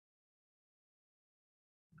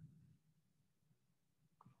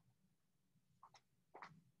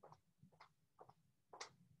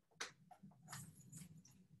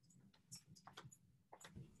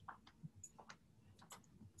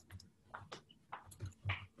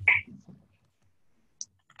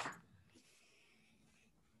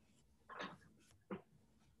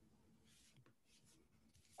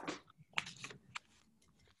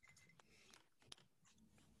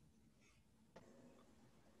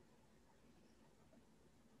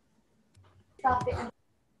Stop it.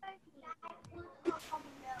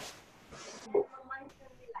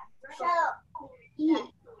 Yeah.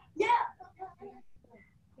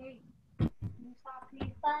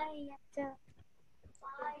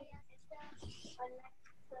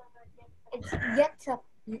 It's Yetza.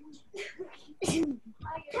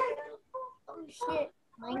 Oh shit,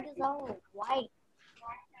 mine is all white.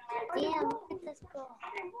 Damn, look at this girl.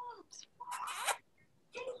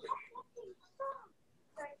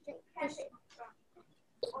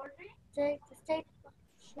 Stick.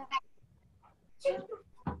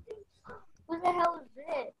 Who the hell is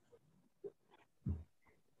this?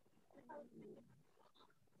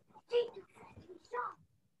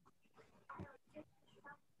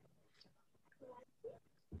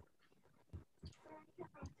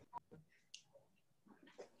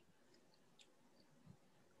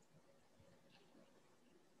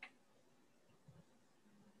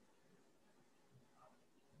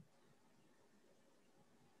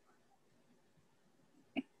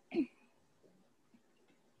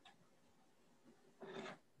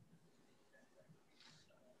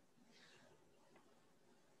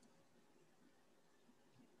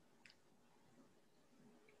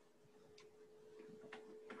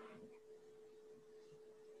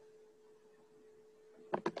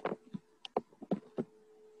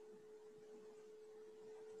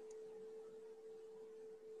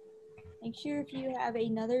 Make sure if you have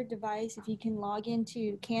another device, if you can log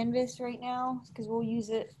into Canvas right now, because we'll use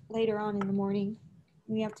it later on in the morning.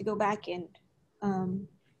 We have to go back and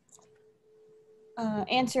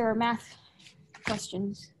answer our math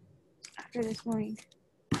questions after this morning.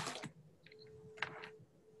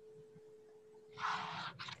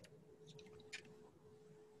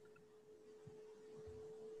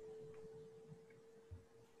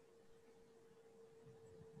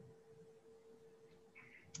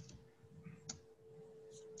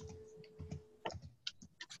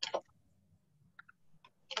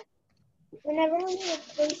 Whenever I'm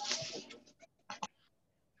asleep.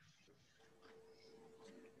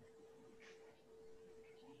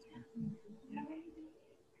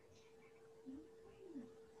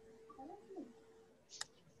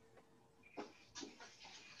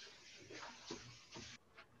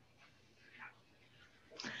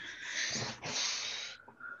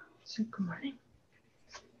 So good morning.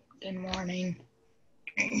 Good morning.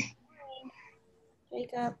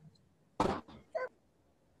 Jacob.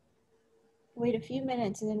 Wait a few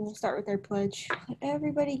minutes and then we'll start with our pledge. Let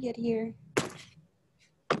everybody get here.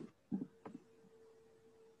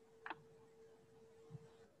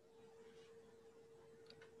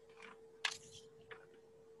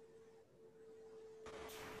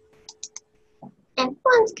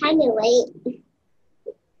 Everyone's kind of late.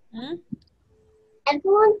 Hmm?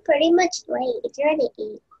 Everyone's pretty much late. It's already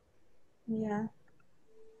 8. Yeah.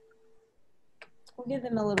 We'll give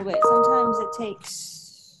them a little bit. Sometimes it takes.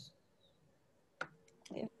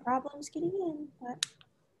 We have problems getting in, but.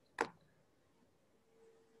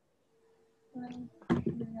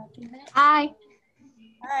 Hi.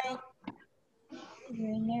 Hi.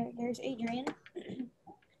 Adrian, there's Adrian.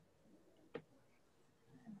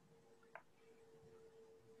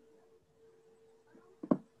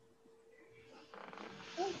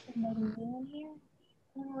 There's somebody new in here.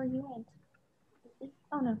 I don't know where he went.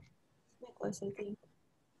 Oh no, Nicholas, I think.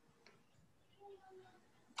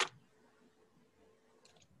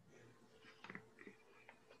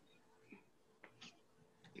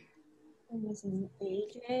 I'm missing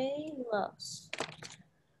AJ. Who else?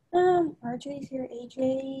 RJ's here.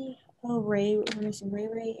 AJ. Oh, Ray. We're missing Ray,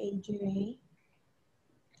 AJ.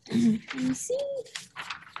 Let me see.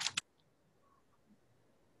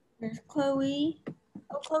 There's Chloe.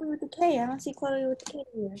 Oh, Chloe with the K. I don't see Chloe with the K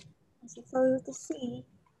here. I see Chloe with the C.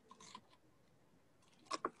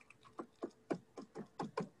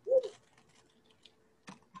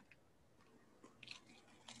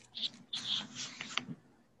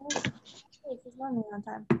 Hey, she's running on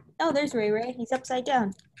time. Oh, there's Ray. He's upside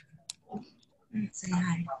down. Say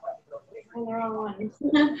hi.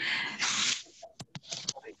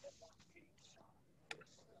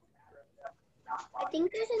 I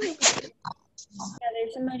think there's a new Yeah,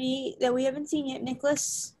 there's somebody that we haven't seen yet,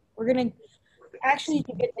 Nicholas. We're gonna actually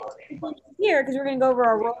get here because we're gonna go over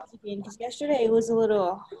our roles again. Because yesterday was a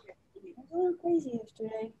little crazy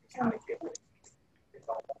yesterday. So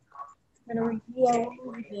we're gonna review our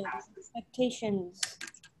roles again. Expectations.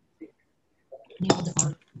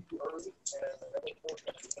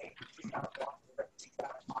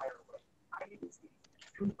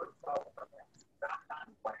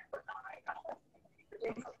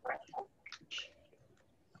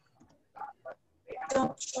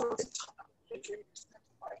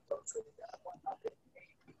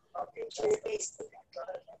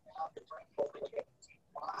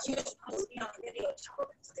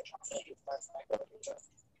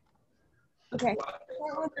 Okay.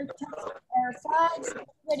 Our slides.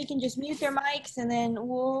 Everybody can just mute their mics, and then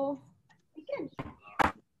we'll begin.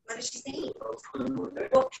 What is she saying?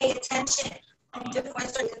 We'll pay attention. Thank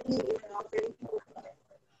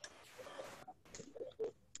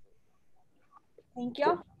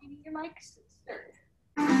you. Your mics.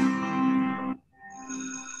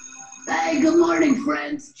 Hey, good morning,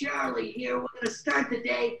 friends. Charlie here. We're going to start the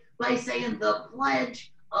day by saying the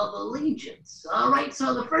Pledge of Allegiance. All right,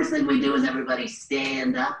 so the first thing we do is everybody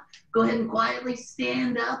stand up. Go ahead and quietly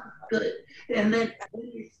stand up. Good. And then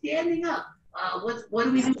when you're standing up, what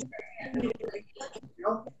do we do?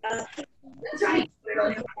 That's right.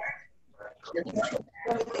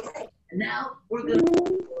 And now we're going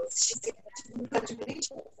to pledge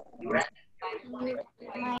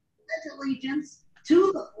allegiance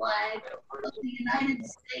to the flag of the United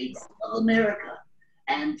States of America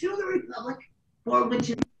and to the republic for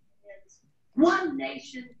which it stands, one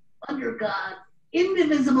nation under God,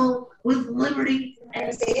 indivisible, with liberty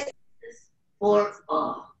and justice for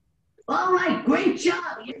all. All right, great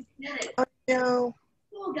job. You did it. No.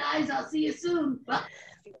 Cool, guys. I'll see you soon. Bye.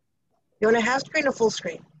 You want a half screen or full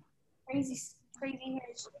screen? Crazy here.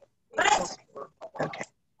 What? Okay.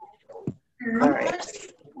 All right.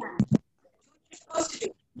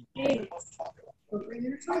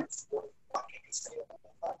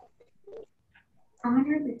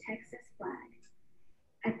 Honor the Texas flag.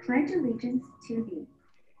 I pledge allegiance to thee,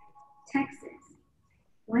 Texas,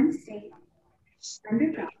 one state,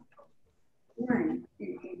 under God, one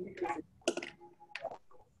and indivisible.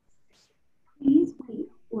 Please wait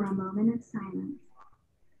for a moment of silence.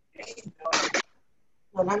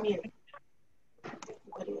 Well, I'm here.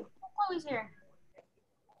 Chloe's here.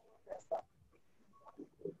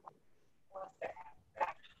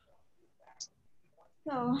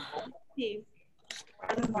 So, let's see.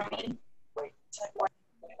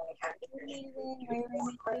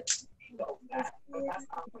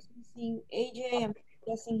 Seeing AJ, I'm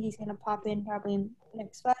guessing he's gonna pop in probably in the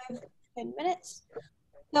next 5-10 minutes.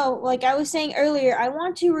 So, like I was saying earlier, I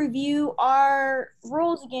want to review our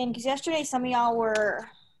roles again because yesterday some of y'all were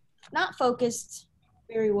not focused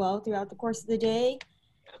very well throughout the course of the day.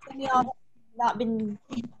 Some of y'all have not been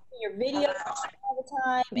in your videos all the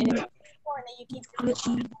time, and it's important that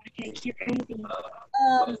you keep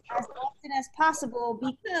as often as possible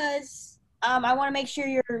because I want to make sure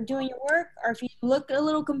you're doing your work. Or if you look a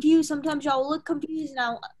little confused, sometimes y'all look confused, and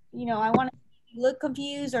I want to look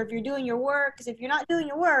confused. Or if you're doing your work, because if you're not doing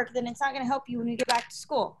your work, then it's not going to help you when you get back to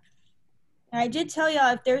school. And I did tell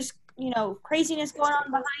y'all if there's craziness going on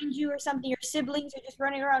behind you or something, your siblings are just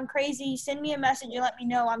running around crazy, send me a message and let me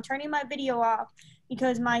know. I'm turning my video off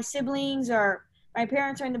because my siblings or my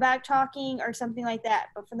parents are in the back talking or something like that.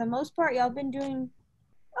 But for the most part, y'all been doing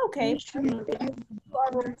okay. Our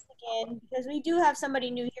rules again because we do have somebody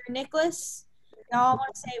new here, Nicholas. Y'all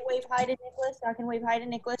want to say wave hi to Nicholas? Y'all can wave hi to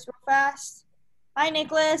Nicholas real fast. Hi,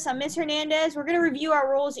 Nicholas. I'm Miss Hernandez. We're going to review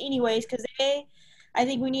our roles anyways because I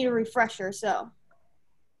think we need a refresher. So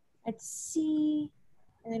let's see.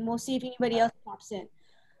 And then we'll see if anybody else pops in.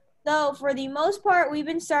 So for the most part, we've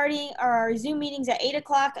been starting our Zoom meetings at 8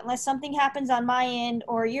 o'clock unless something happens on my end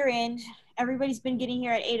or your end. Everybody's been getting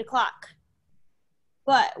here at 8 o'clock.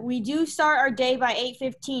 But we do start our day by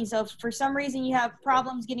 8:15. So if for some reason you have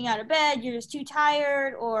problems getting out of bed, you're just too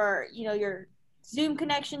tired, or your Zoom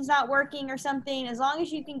connection's not working or something, as long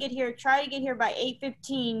as you can get here, try to get here by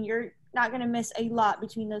 8:15. You're not going to miss a lot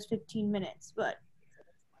between those 15 minutes. But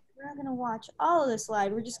we're not going to watch all of the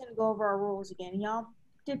slide. We're just going to go over our rules again. Y'all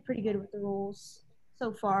did pretty good with the rules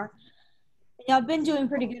so far. And y'all been doing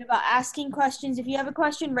pretty good about asking questions. If you have a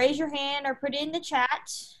question, raise your hand or put it in the chat.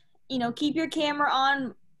 Keep your camera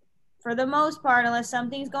on for the most part, unless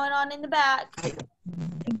something's going on in the back.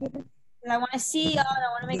 I want to see y'all. I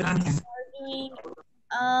want to make sure you're doing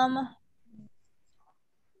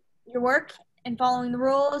your work and following the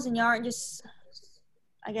rules, and y'all aren't just,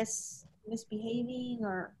 I guess, misbehaving,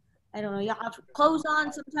 or I don't know. Y'all have clothes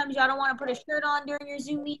on. Sometimes y'all don't want to put a shirt on during your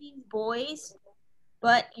Zoom meetings, boys.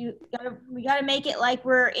 But we gotta make it like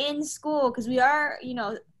we're in school because we are,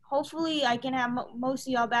 hopefully I can have most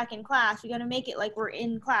of y'all back in class. We got to make it like we're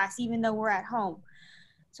in class, even though we're at home.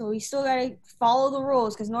 So we still got to follow the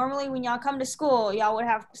rules because normally when y'all come to school, y'all would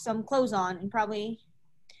have some clothes on and probably,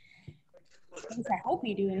 at least I hope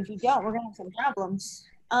you do. And if you don't, we're going to have some problems.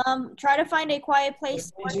 Try to find a quiet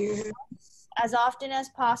place as often as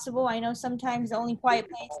possible. I know sometimes the only quiet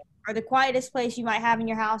place or the quietest place you might have in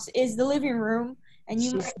your house is the living room. And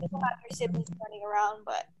you might have your siblings running around,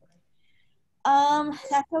 but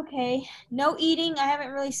That's okay. No eating. I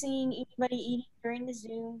haven't really seen anybody eating during the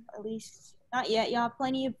Zoom, at least not yet. Y'all have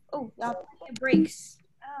plenty of breaks.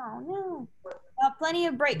 Oh no. Y'all have plenty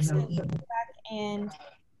of breaks to go back and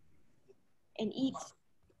eat.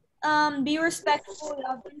 Be respectful.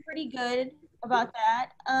 Y'all have been pretty good about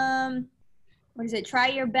that. What is it? Try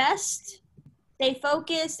your best. Stay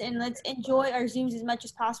focused and let's enjoy our Zooms as much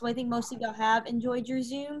as possible. I think most of y'all have enjoyed your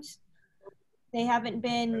Zooms. They haven't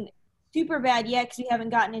been super bad yet because we haven't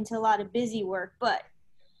gotten into a lot of busy work, but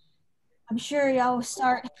I'm sure y'all will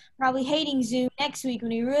start probably hating Zoom next week when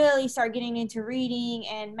we really start getting into reading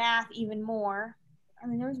and math even more. I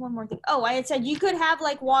mean, there was one more thing. Oh, I had said you could have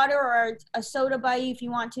like water or a soda by you if you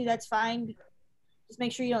want to. That's fine. Just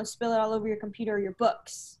make sure you don't spill it all over your computer or your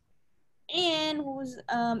books. And what was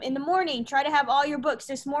in the morning, try to have all your books.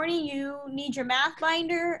 This morning you need your math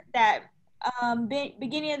binder, that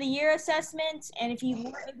beginning of the year assessment, and if you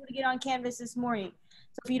weren't able to get on Canvas this morning.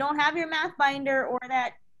 So if you don't have your math binder or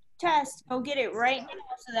that test, go get it right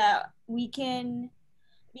now so that we can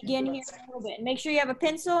begin here in a little bit. And make sure you have a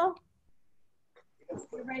pencil.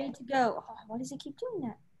 You're ready to go. Oh, why does it keep doing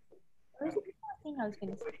that? What is the thing I was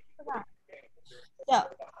going to say? I forgot. So,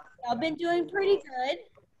 y'all been doing pretty good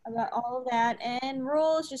about all of that. And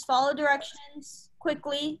rules, just follow directions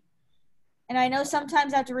quickly. And I know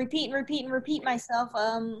sometimes I have to repeat myself.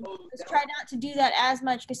 Just try not to do that as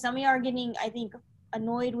much because some of you are getting, I think,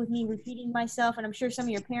 annoyed with me repeating myself. And I'm sure some of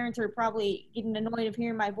your parents are probably getting annoyed of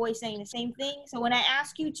hearing my voice saying the same thing. So when I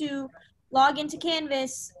ask you to log into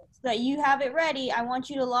Canvas so that you have it ready, I want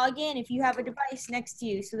you to log in if you have a device next to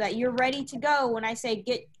you so that you're ready to go when I say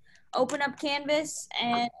open up Canvas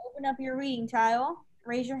and open up your reading tile.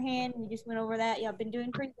 Raise your hand. We just went over that. Y'all been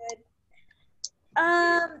doing pretty good.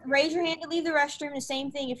 Raise your hand to leave the restroom. The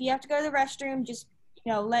same thing. If you have to go to the restroom, just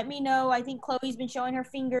let me know. I think Chloe's been showing her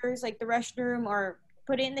fingers like the restroom, or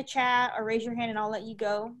put it in the chat, or raise your hand and I'll let you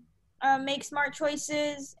go. Make smart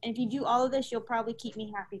choices, and if you do all of this, you'll probably keep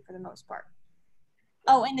me happy for the most part.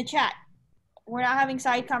 Oh, in the chat. We're not having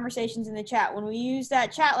side conversations in the chat. When we use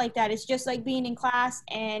that chat like that, it's just like being in class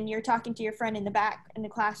and you're talking to your friend in the back in the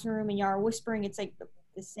classroom and you're whispering. It's like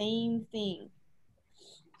the same thing.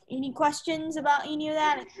 Any questions about any of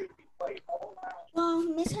that? Well,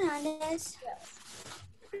 Miss Hernandez,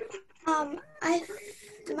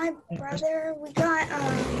 my brother, we got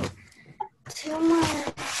 2 more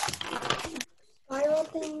spiral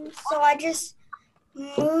things, so I just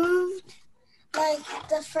moved, like,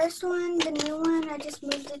 the first one, the new one, I just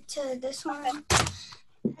moved it to this one,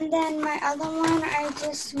 and then my other one, I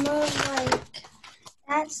just moved, like,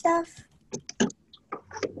 that stuff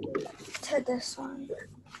to this one.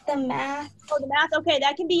 The math. Oh, the math. Okay,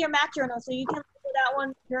 that can be your math journal. So you can label that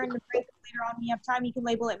one during the break later on. When you have time, you can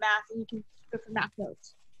label it math, and you can go for math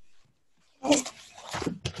notes. Okay.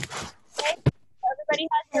 Everybody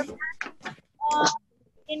has their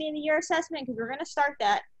beginning of the year assessment because we're going to start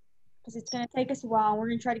that because it's going to take us a while. We're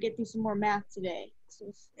going to try to get through some more math today.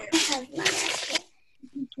 So, okay.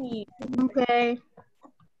 Okay.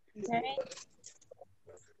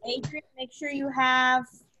 Adrian, make sure you have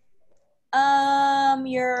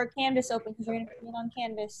your Canvas open because you're going to be on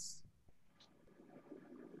Canvas.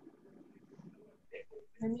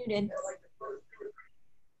 You're muted.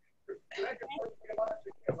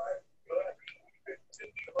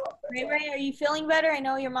 Ray, are you feeling better? I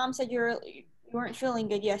know your mom said you weren't feeling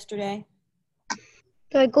good yesterday.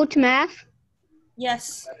 Do I go to math?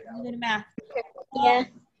 Yes, I'm going to math. Yeah.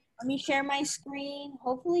 Let me share my screen.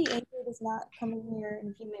 Hopefully, Adrian does not come in here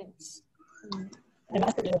in a few minutes.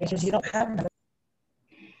 Because you don't have Did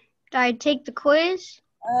I take the quiz?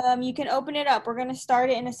 You can open it up. We're going to start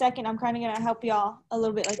it in a second. I'm kind of going to help y'all a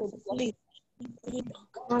little bit. Take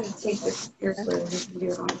this your quiz. You can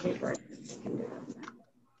do it on paper.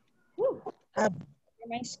 Share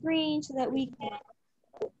my screen so that we can.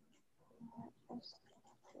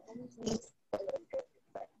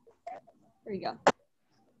 There you go.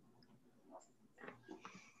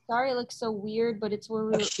 Sorry, it looks so weird, but it's where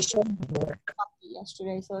we were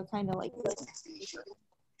yesterday, so it kind of like.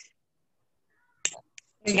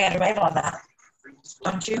 You got to write on that,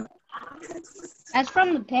 don't you? That's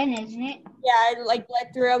from the pen, isn't it? Yeah, I like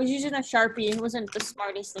bled through. I was using a Sharpie. It wasn't the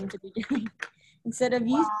smartest thing to be doing. Instead of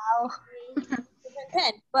using a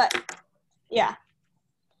pen, but yeah.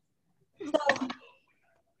 So,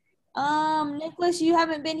 Nicholas, you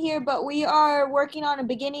haven't been here, but we are working on a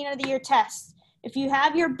beginning of the year test. If you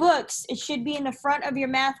have your books, it should be in the front of your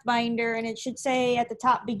math binder, and it should say at the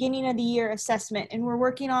top, beginning of the year assessment. And we're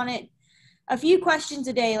working on it a few questions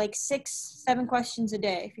a day, like 6-7 questions a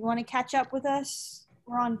day. If you want to catch up with us,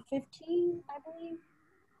 we're on 15, I believe.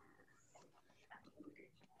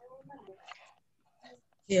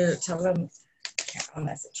 Here, tell them. I'll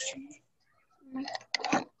message you. If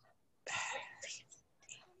not,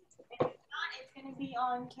 it's going to be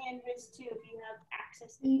on Canvas too if you have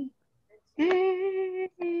access to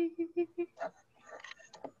it.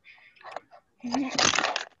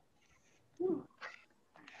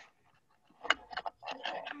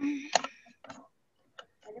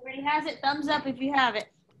 Everybody has it? Thumbs up if you have it.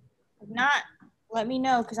 If not, let me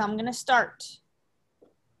know because I'm going to start.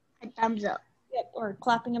 A thumbs up. Yep, or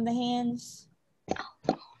clapping of the hands.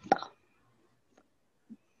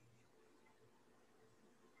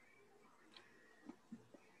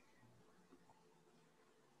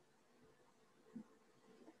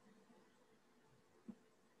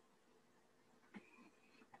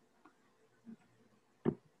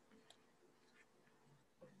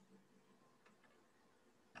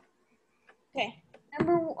 Okay,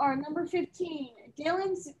 number 15.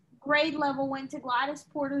 Dylan's grade level went to Gladys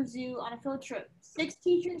Porter Zoo on a field trip. 6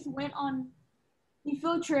 teachers went on the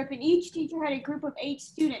field trip, and each teacher had a group of 8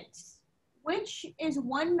 students. Which is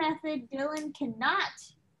one method Dylan cannot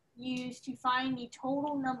use to find the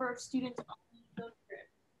total number of students on the field trip?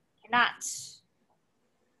 Cannot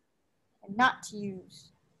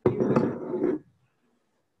use.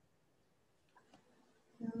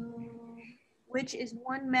 Which is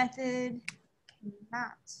one method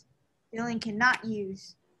Dylan cannot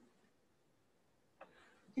use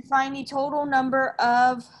to find the total number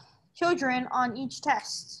of children on each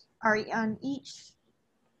test, or on each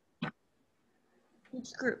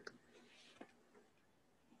group.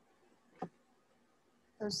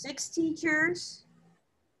 So 6 teachers,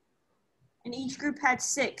 and each group had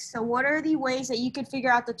 6. So what are the ways that you could figure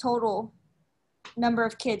out the total number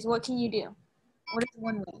of kids? What can you do? What is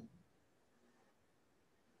one way?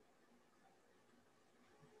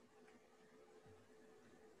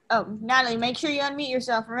 Oh, Natalie, make sure you unmute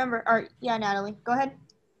yourself. Remember, or yeah, Natalie, go ahead.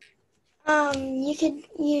 You could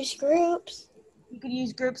use groups. You could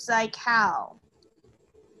use groups like how?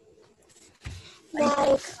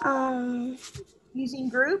 Like, Using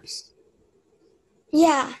groups?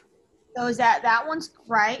 yeah. So is that one's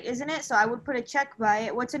right, isn't it? So I would put a check by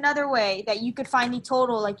it. What's another way that you could find the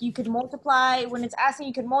total? Like you could multiply, when it's asking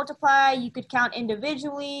you could multiply, you could count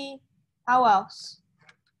individually. How else?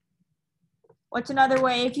 What's another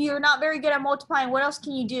way? If you're not very good at multiplying, what else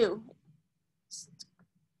can you do?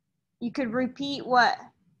 You could repeat what?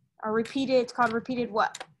 Or repeat it, it's called repeated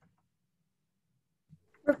what?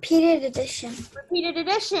 Repeated addition. Repeated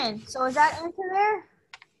addition. So is that answer there?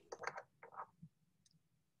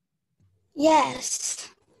 Yes.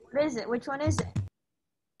 What is it? Which one is it?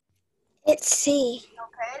 It's C.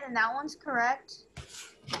 Okay, then that one's correct.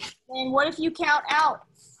 And what if you count out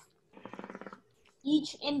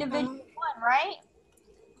each individual one, right?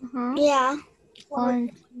 Yeah.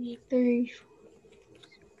 1, 2, 3,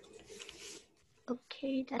 4.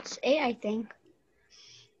 Okay, that's A, I think.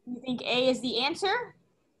 You think A is the answer?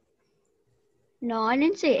 No, I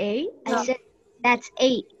didn't say A. No. I said that's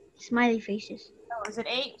 8. Smiley faces. Oh, is it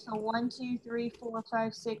 8? So 1, 2, 3, 4,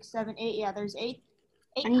 5, 6, 7, 8. Yeah, there's 8.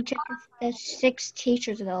 I need to check if there's 6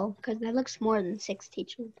 teachers though, because that looks more than 6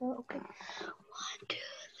 teachers though. Okay. 1, 2, 3,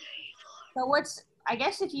 4. So what's, I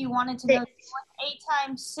guess if you wanted to know, what's 8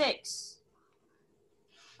 times 6?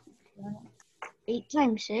 8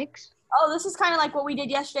 times 6? Oh, this is kind of like what we did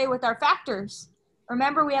yesterday with our factors.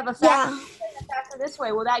 Remember, we have a factor, Yeah. and a factor this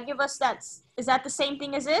way. Will that give us that? Is that the same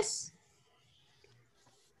thing as this?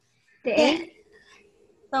 The 8?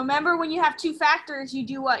 So remember, when you have 2 factors, you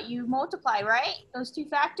do what? You multiply, right? Those 2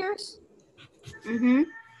 factors? Mm-hmm.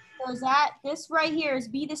 So is that, this right here is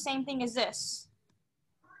be the same thing as this?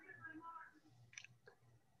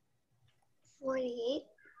 48.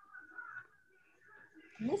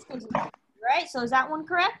 And this gives us, right? So is that one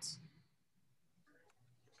correct?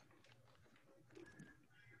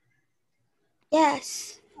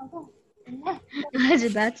 Yes. Okay. I was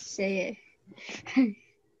about to say it.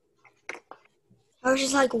 I was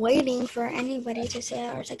just like waiting for anybody to say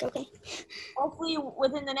it. I was like, okay. Hopefully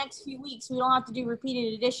within the next few weeks, we don't have to do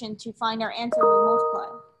repeated addition to find our answer when we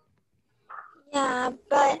multiply. Yeah,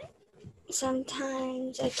 but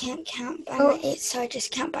sometimes I can't count by my 8, so I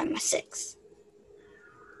just count by my 6.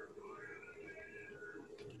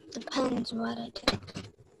 Depends what I do.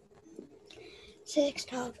 6,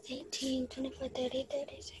 12, 18, 24, 30,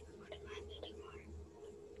 36, 45,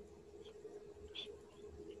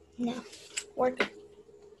 34. No. Work.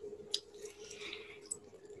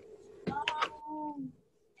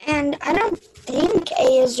 And I don't think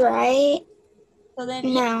A is right. So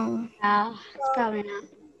then, No. It's probably not.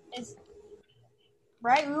 is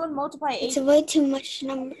right? We would multiply 8. It's way too much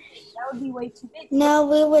numbers. That would be way too big. No,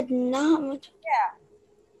 we would not. Yeah.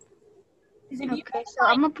 Because if you Okay, so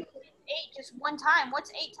I'm gonna put 8 just one time,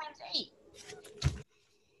 what's 8 times 8?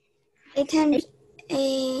 8 times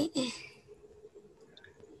 8.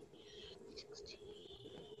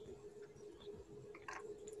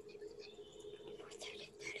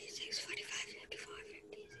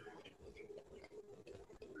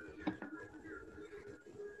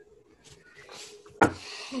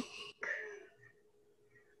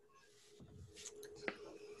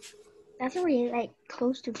 that's already like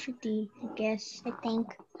close to 50, I guess. I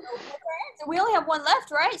think. So we only have one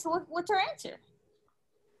left, right? So what's our answer?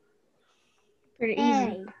 Pretty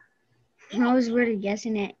easy. I was really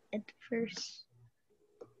guessing it at first.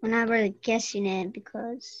 Well, not really guessing it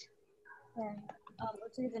because.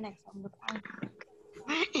 Let's look at the next one.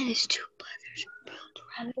 Grant and his two brothers.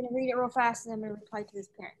 I'm going to read it real fast and I'm going to reply to this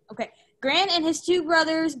parent. Okay. Grant and his 2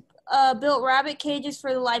 brothers built rabbit cages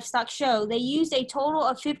for the livestock show. They used a total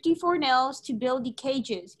of 54 nails to build the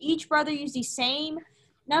cages. Each brother used the same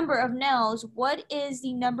number of nails. What is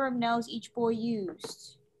the number of nails each boy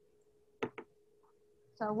used?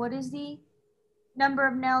 So what is the number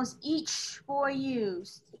of nails each boy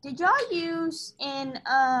used? Did y'all use in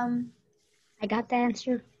I got the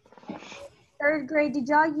answer. 3rd grade? Did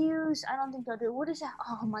y'all use? I don't think y'all do. What is that?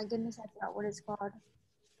 Oh my goodness, I forgot what it's called.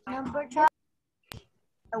 Number 10.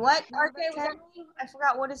 What? Okay, I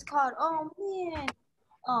forgot what it's called. Oh man.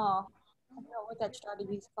 Oh, I don't know what that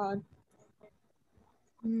strategy is called.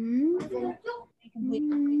 I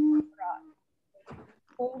completely forgot.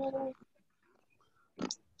 Total.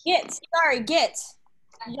 Get. Sorry, get.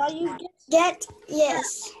 Did y'all use get? Get,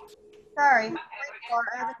 yes. Sorry.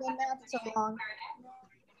 I haven't done math in so long.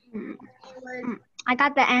 I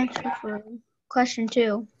got the answer for question 2.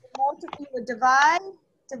 You would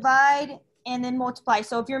divide, and then multiply.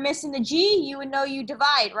 So if you're missing the G, you would know you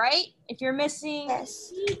divide, right? If you're missing Yes.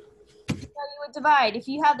 G, you know you would divide. If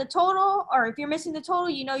you have the total, or if you're missing the total,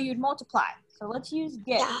 you know you'd multiply. So let's use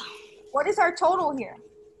get. Yeah. What is our total here?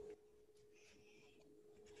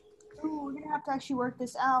 Ooh, we're gonna have to actually work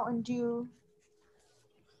this out and do.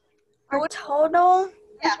 Our total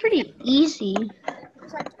That's pretty easy.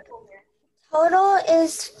 What's our total here? total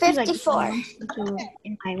is Seems like 54.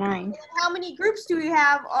 in my mind. How many groups do we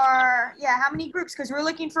have? How many groups? Because we're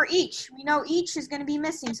looking for each. We know each is gonna be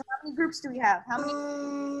missing. So how many groups do we have? How many?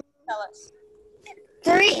 Tell us.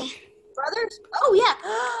 3. Brothers? Oh yeah.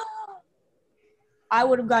 I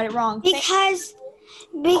would have got it wrong. Because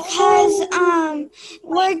we're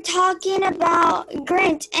talking about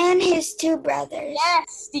Grant and his 2 brothers.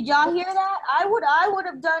 Yes. Did y'all hear that? I would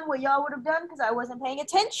have done what y'all would have done because I wasn't paying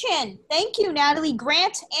attention. Thank you, Natalie.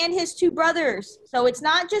 Grant and his 2 brothers. So it's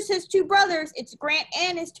not just his 2 brothers. It's Grant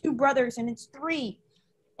and his 2 brothers, and it's 3.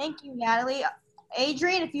 Thank you, Natalie.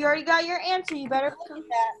 Adrian, if you already got your answer, you better look at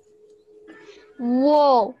that.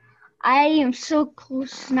 Whoa. I am so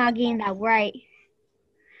close to not getting that right.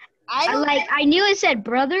 I knew it said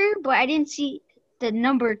brother, but I didn't see the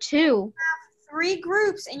number 2. 3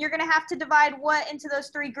 groups, and you're going to have to divide what into those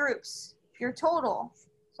 3 groups? Your total.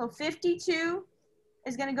 So 52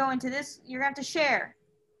 is going to go into this. You're going to have to share.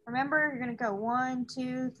 Remember, you're going to go 1,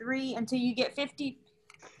 2, 3 until you get 50,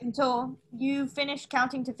 until you finish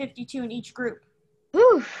counting to 52 in each group.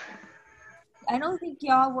 Oof. I don't think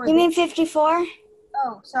y'all were. You mean 54?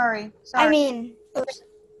 Oh, sorry. I mean, oops.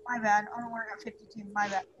 My bad. I don't know where I got 52. My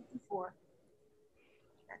bad. 54.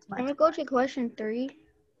 That's I'm my. gonna go to question 3.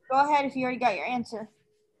 Go ahead if you already got your answer.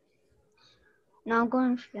 No, I'm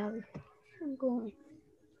going for the other. I'm going.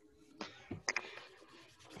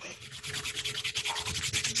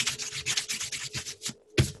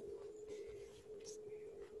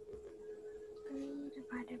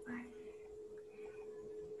 Divided by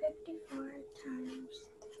 54 times.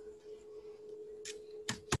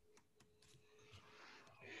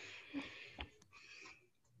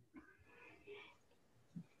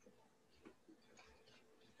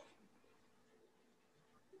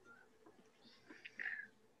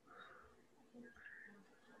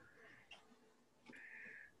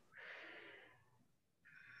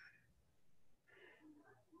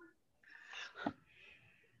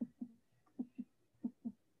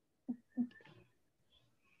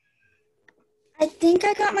 I think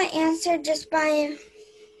I got my answer just by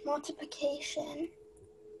multiplication.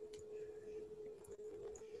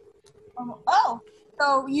 Oh,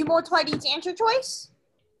 so you multiplied each answer choice?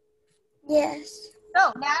 Yes.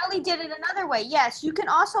 No, Natalie did it another way. Yes, you can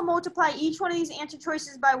also multiply each one of these answer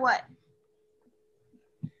choices by what?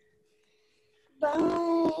 By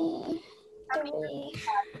 3.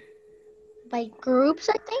 By groups,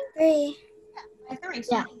 I think? 3. By 3.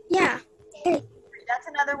 Yeah. Yeah. 3. That's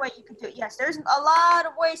another way you could do it. Yes, there's a lot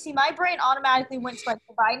of ways. See, my brain automatically went to like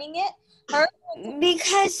dividing it,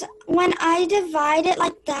 Because when I divide it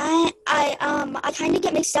like that, I kind of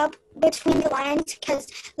get mixed up between the lines. Because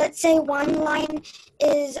let's say one line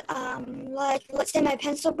is like, let's say my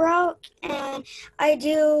pencil broke, and I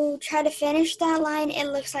do try to finish that line. It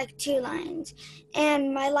looks like two lines,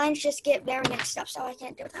 and my lines just get very mixed up, so I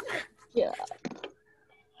can't do it that way. Yeah.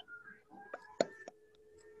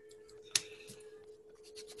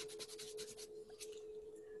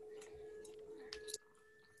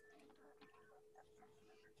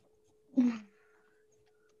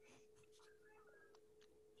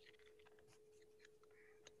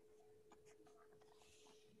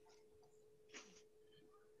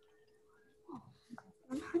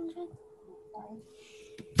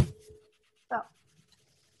 So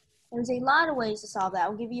there's a lot of ways to solve that.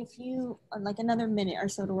 I'll give you a few, like another minute or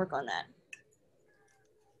so to work on that.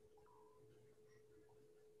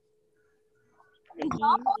 Did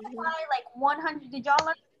y'all multiply like 100? Did y'all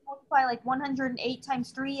learn to multiply like 108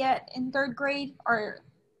 times 3 yet in 3rd grade? Or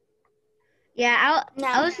Yeah, No.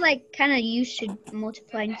 I was like kind of used to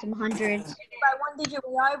multiplying some hundreds. by 1 digit,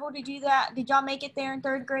 were y'all able to do that? Did y'all make it there in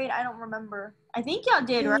 3rd grade? I don't remember. I think y'all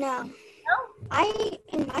did, right? No.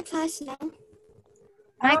 In my class, no.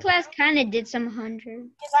 My class kind of did some hundreds.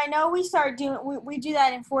 Because I know we start doing, we do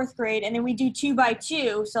that in 4th grade, and then we do 2 by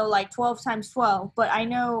 2, so like 12 times 12. But I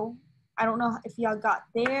don't know if y'all got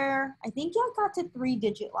there. I think y'all got to 3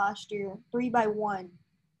 digit last year, 3 by 1.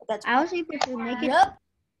 But that's I was able to make it. Yep.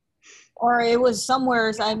 Or it was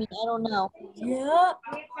somewhere. I mean, I don't know. Yep.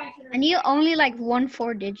 I need only like 1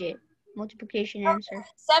 4-digit multiplication answer.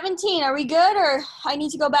 17. Are we good, or I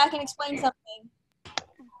need to go back and explain something?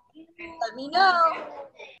 Let me know.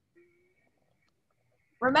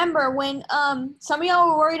 Remember when some of y'all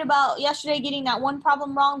were worried about yesterday getting that one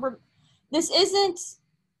problem wrong. This isn't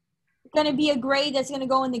going to be a grade that's going to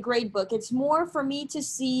go in the grade book. It's more for me to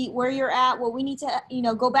see where you're at, what we need to,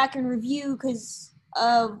 go back and review because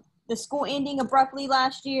of the school ending abruptly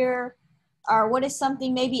last year, or what is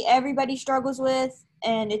something maybe everybody struggles with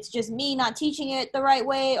and it's just me not teaching it the right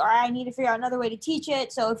way, or I need to figure out another way to teach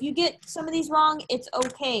it. So if you get some of these wrong, it's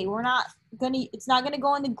okay. It's not going to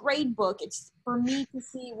go in the grade book. It's for me to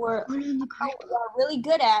see what you are really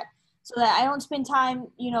good at so that I don't spend time,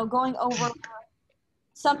 going over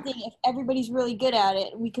something. If everybody's really good at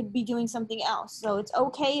it, we could be doing something else. So it's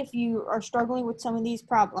okay if you are struggling with some of these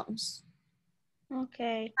problems.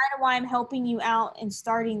 Okay. Kind of why I'm helping you out and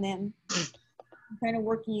starting them. I'm kind of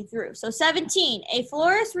working you through. So 17, a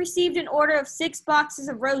florist received an order of 6 boxes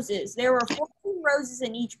of roses. There were 14 roses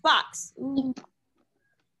in each box. Ooh.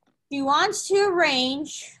 She wants to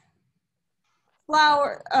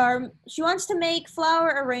make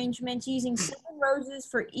flower arrangements using 7 roses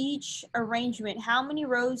for each arrangement. How many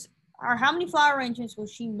flower arrangements will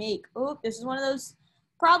she make? Oh, this is one of those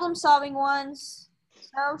problem-solving ones.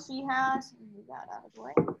 So she has, move that out of the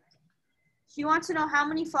way. She wants to know how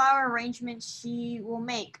many flower arrangements she will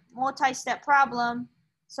make. Multi-step problem.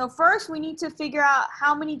 So first we need to figure out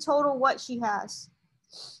how many total what she has.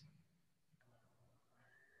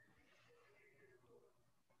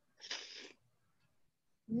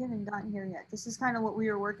 We haven't gotten here yet. This is kind of what we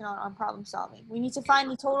were working on problem solving. We need to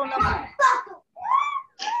find the total number.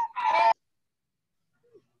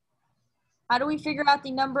 How do we figure out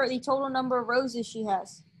the total number of roses she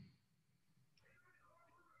has?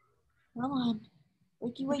 Come on.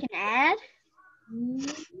 Wakey. We can add?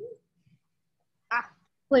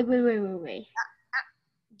 Wait.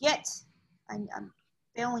 I'm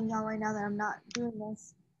failing y'all right now that I'm not doing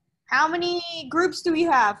this. How many groups do we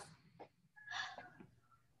have?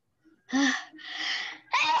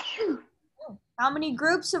 How many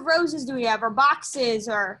groups of roses do we have, or boxes,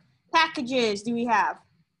 or packages do we have?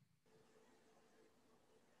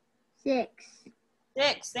 6.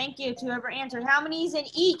 6. Thank you to whoever answered. How many is in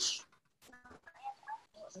each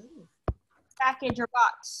package or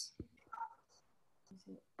box?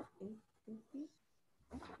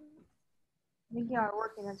 I think you are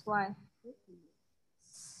working, that's why.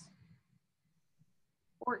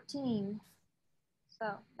 14. So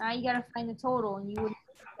now you gotta find the total, and you would.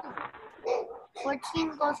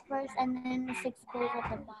 14 goes first, and then the 6 goes at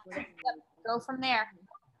the bottom. Yep, go from there.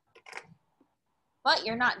 But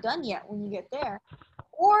you're not done yet when you get there.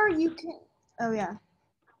 Or you can, oh yeah.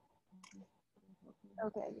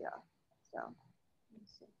 Okay, yeah. So,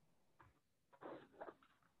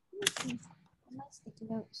 let's see. My sticky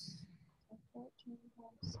notes. 14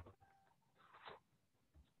 times.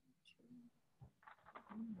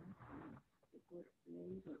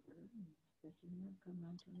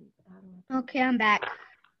 Okay, I'm back.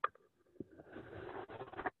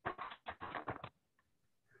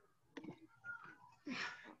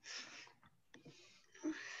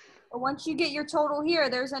 But once you get your total here,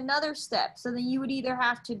 there's another step. So then you would either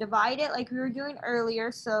have to divide it like we were doing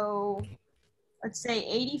earlier. So let's say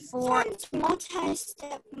 84 It's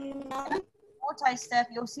multi-step. No, multi-step.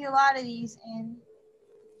 You'll see a lot of these in.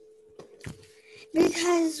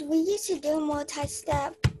 because we used to do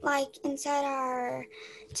multi-step like inside our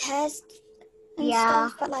test and Yeah.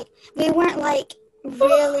 stuff, but like we weren't like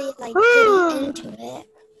really like getting into it.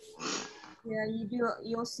 Yeah,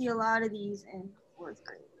 you'll see a lot of these in fourth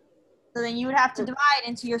grade. So then you would have to divide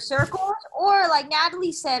into your circles, or like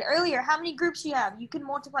Natalie said earlier, how many groups you have? You can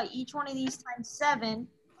multiply each one of these times 7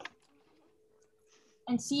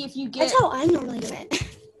 and see if you get That's how I normally do it.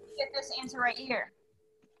 this answer right here.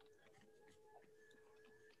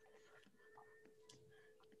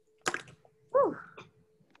 Whew.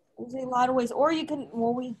 There's a lot of ways. Or you can,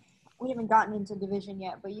 well, we haven't gotten into division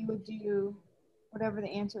yet, but you would do whatever the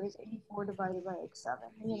answer is, 84 divided by 7.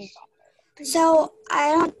 We haven't gotten there. So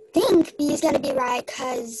I don't think B is gonna be right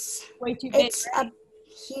because Way too big, it's right?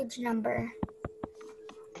 a huge number.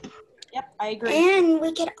 Yep, I agree. And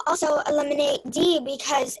we could also eliminate D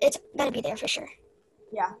because it's gonna be there for sure.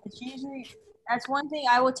 Yeah, it's usually, that's one thing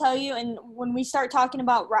I will tell you. And when we start talking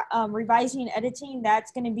about revising and editing,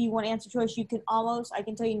 that's going to be one answer choice you can almost, I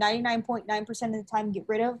can tell you 99.9% of the time get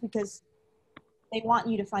rid of, because they want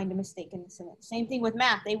you to find a mistake in the sentence. Same thing with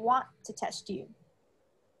math. They want to test you.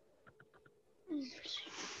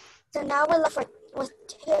 So now we're left with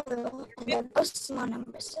 2, and they're both small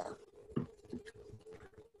numbers. So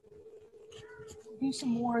Do some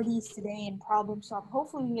more of these today and problem solve.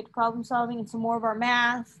 Hopefully we can get to problem solving and some more of our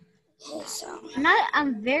math. okay, so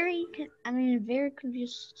I'm in a very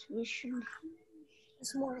confused situation.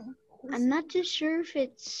 This morning. I'm not too sure if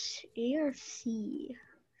it's A or C.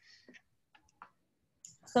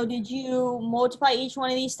 So did you multiply each one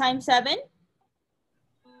of these times 7?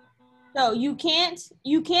 So you can't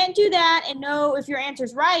do that and know if your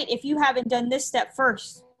answer's right if you haven't done this step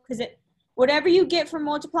first, because whatever you get from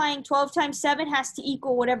multiplying 12 times 7 has to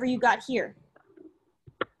equal whatever you got here.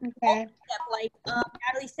 Okay. Like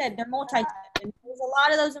Natalie said, they're multi-step. And there's a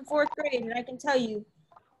lot of those in 4th grade, and I can tell you,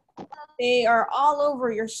 they are all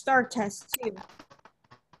over your STAR test too.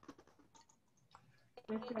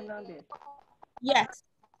 Miss Hernandez. Yes,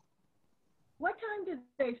 What time did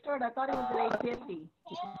they start? I thought it was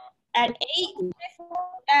at 8:50.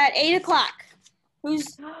 at 8 o'clock.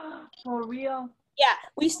 Who's? For real? Yeah,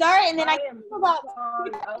 we start, and then I am give them about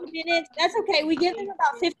sorry. 15 minutes. That's okay. We give them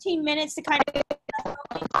about 15 minutes to kind of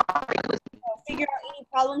figure out any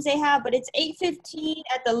problems they have. But it's 8:15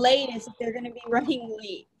 at the latest if they're going to be running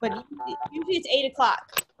late. But usually it's 8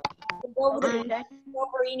 o'clock. We'll go over, Okay. go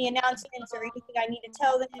over any announcements or anything I need to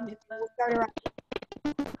tell them. And we'll start around.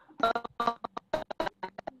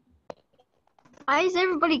 Why is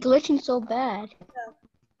everybody glitching so bad?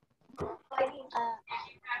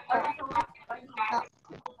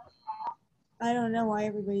 I don't know why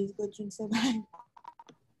everybody's glitching so bad.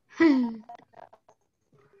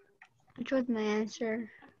 Which was my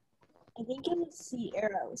answer? I think it was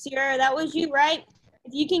Sierra. Sierra, that was you, right?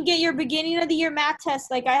 If you can get your beginning of the year math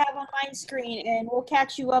test like I have on my screen, and we'll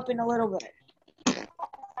catch you up in a little bit.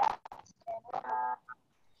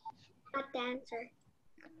 not the answer.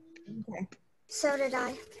 Okay. So did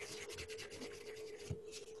I.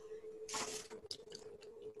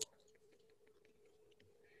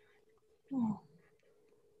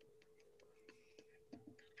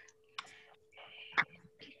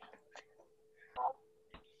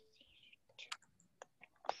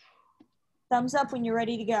 Thumbs up when you're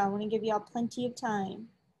ready to go. I want to give y'all plenty of time.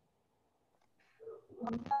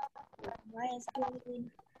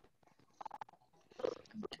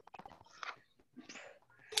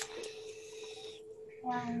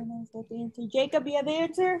 Jacob, you have the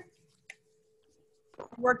answer?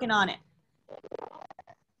 Working on it.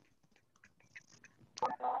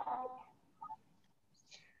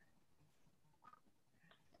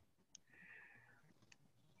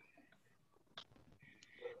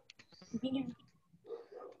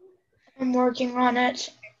 I'm working on it.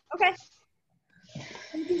 Okay.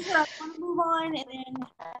 I'm gonna move on, and then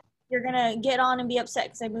you're gonna get on and be upset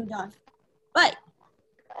because I moved on. But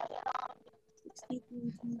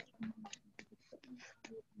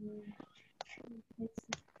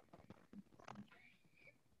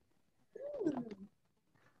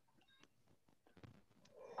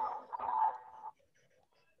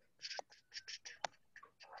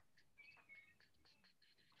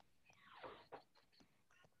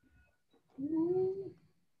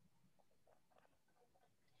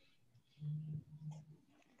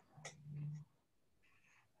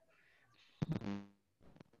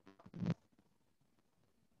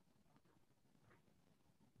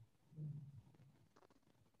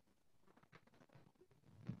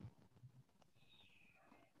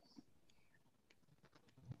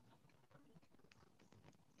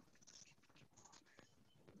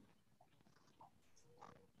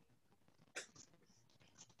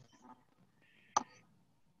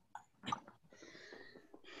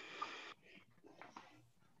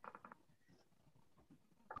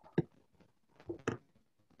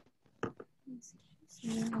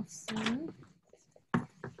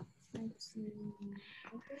Let's see.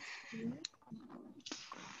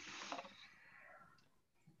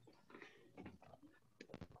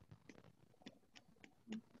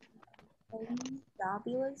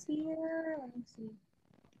 Dobby was here. Let me see.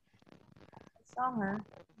 I saw her.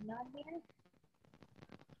 Not here.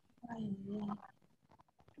 Oh, yeah.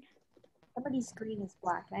 Somebody's screen is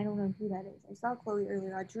black, and I don't know who that is. I saw Chloe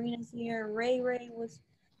earlier. Audrina's here. Ray was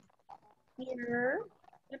here.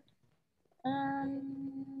 Yep.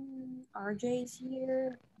 RJ's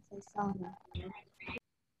here. I saw him.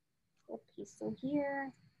 Yep, he's still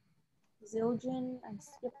here. Zildjian, I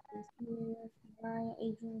skipped this here. Mariah,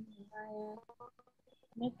 Adrian, Mariah.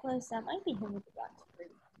 Nicholas, that might be him with the black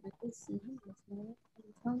screen. Nicholas, see him this minute.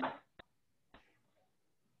 Antonio.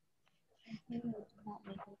 Antonio did not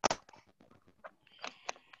make it.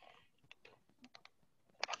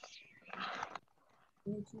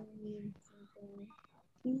 Adrian,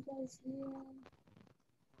 you guys here?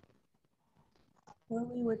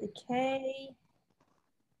 Chloe with a K.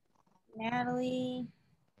 Natalie.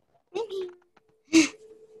 Maybe. Maybe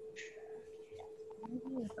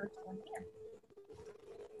the first one here.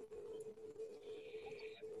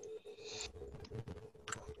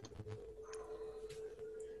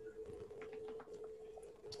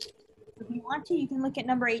 If you want to, you can look at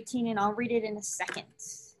number 18 and I'll read it in a second.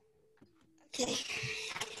 Okay.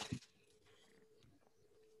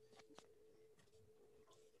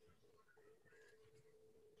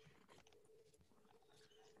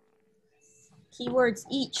 Keywords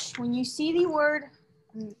each. When you see the word,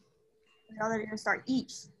 now that you're gonna start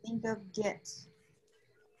each, think of get.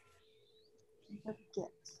 Think of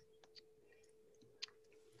get.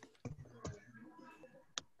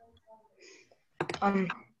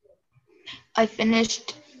 I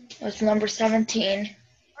finished with number 17.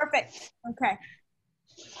 Perfect. Okay.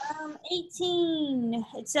 18.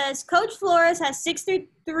 It says Coach Flores has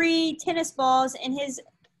 63 tennis balls in his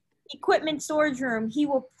equipment storage room. He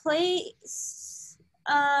will place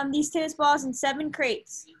these tennis balls in 7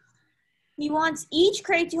 crates. He wants each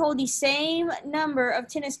crate to hold the same number of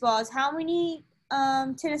tennis balls. How many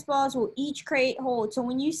tennis balls will each crate hold? So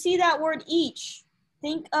when you see that word each,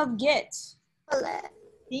 think of get.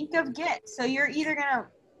 Think of get. So you're either going to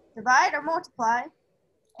divide or multiply.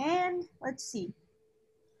 And let's see.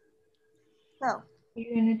 So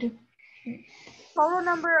You're gonna do total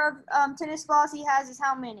number of tennis balls he has is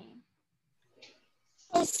how many?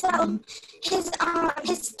 So his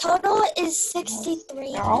total is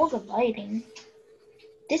 63. They're all dividing.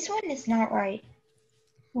 This one is not right.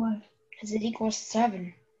 What? Because it equals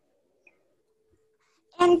 7.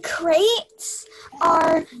 And crates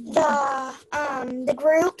are the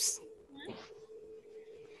groups.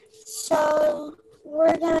 So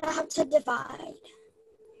we're gonna have to divide.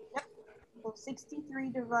 Yep. So 63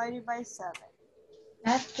 divided by 7.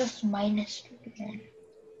 That's just minus 1.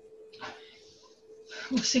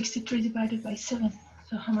 Well, 63 divided by 7.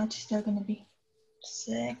 So how much is that going to be?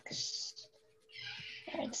 6.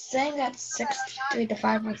 It's saying that 63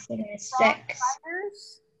 divided by 7 is 6.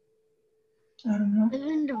 Dividers? I don't know.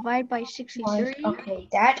 7 divided by 63. Okay,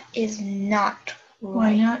 that is not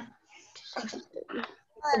Why right. not?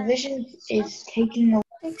 Division is taking a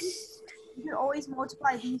You can always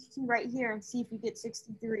multiply these two right here and see if you get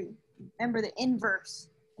 63. Remember the inverse.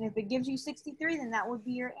 And if it gives you 63, then that would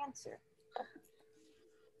be your answer.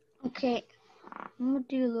 Okay, I'm gonna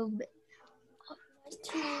do a little bit. What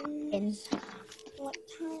times? What?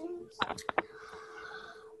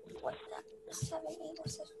 7, 8,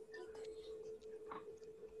 63.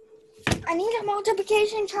 I need a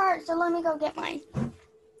multiplication chart, so let me go get mine.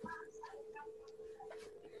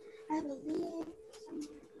 I believe.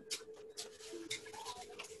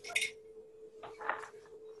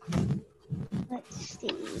 Let's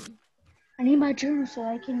see. I need my journal so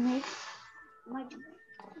I can make my journal.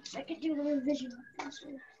 So I can do the revision faster.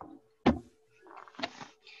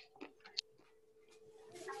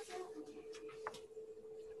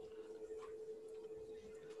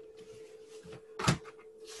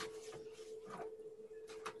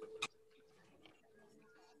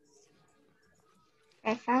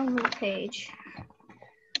 I found the page.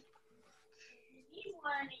 If you need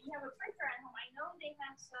one and you have a printer at home, I know they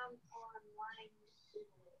have some online.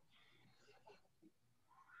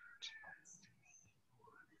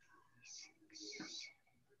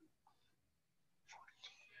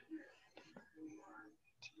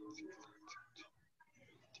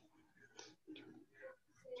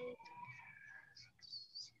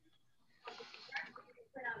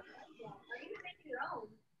 Or you can make your own.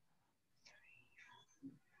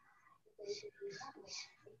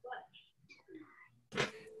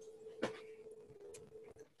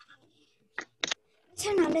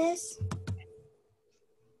 Hernandez.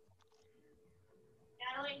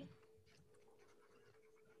 Natalie?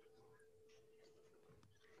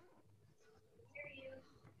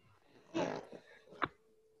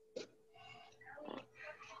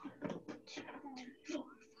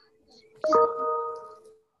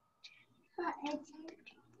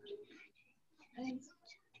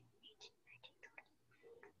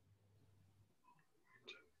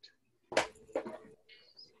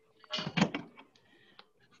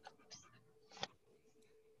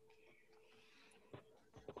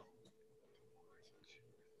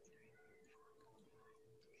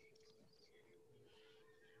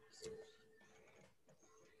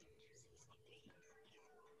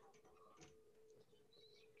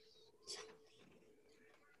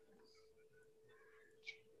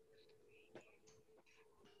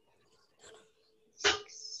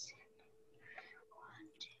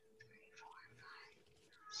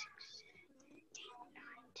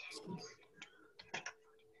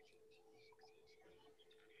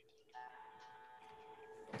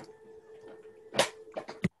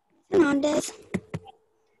 Hernandez.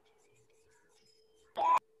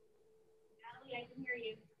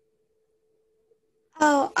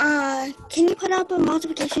 Oh, can you put up a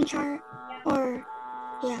multiplication chart? Or,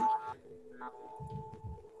 yeah.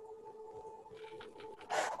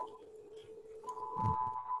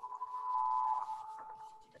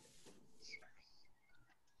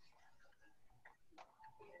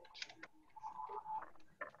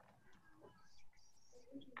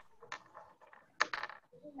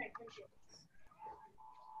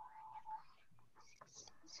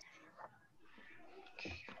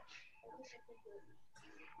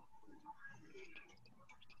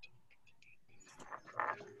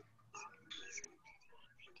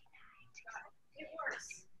 It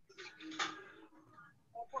works.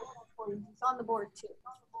 It's on the board too.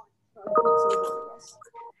 That's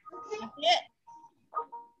it.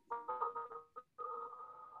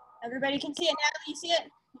 Everybody can see it now. You see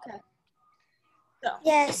it? Okay. So.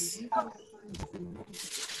 Yes.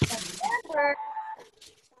 Remember,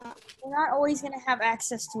 we're not always going to have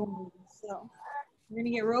access to a movie, so we're going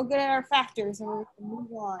to get real good at our factors and we're going to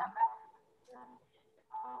move on.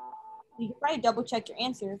 You can probably double check your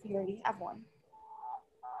answer if you already have one.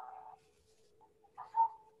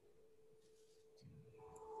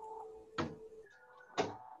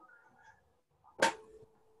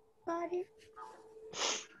 Body.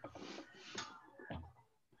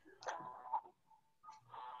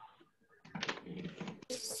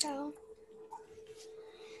 So.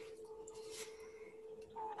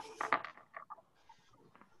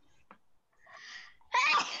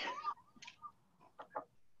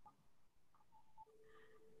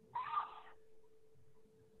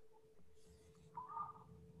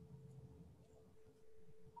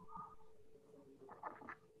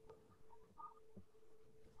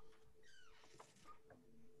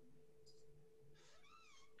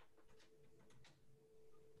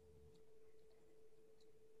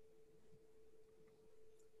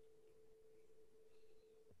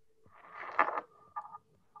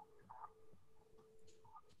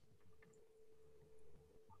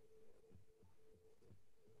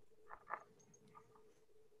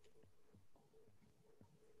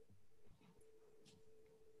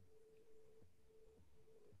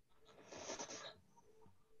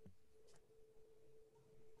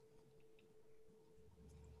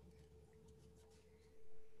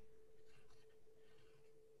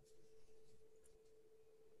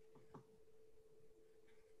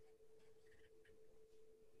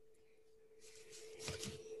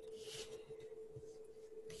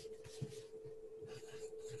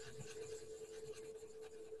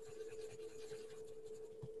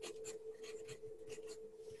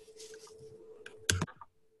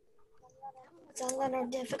 It's a little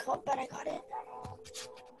difficult, but I got it.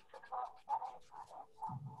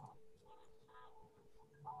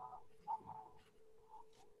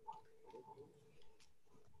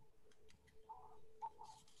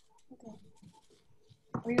 Okay.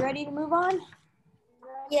 Are you ready to move on?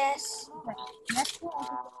 Yes. Okay. Next one.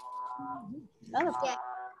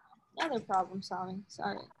 Another problem solving.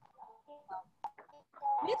 Sorry.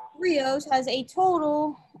 Miss Rios has a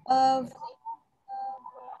total of.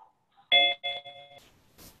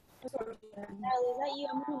 Natalie, is that you?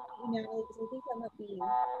 I'm going to mute you, Natalie, because I think that might be you.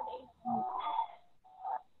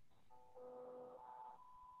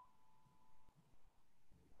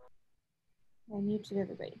 I muted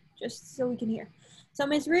everybody, just so we can hear. So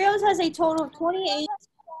Ms. Rios has a total of 28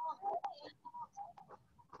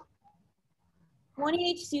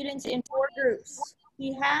 students in 4 groups.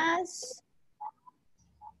 He has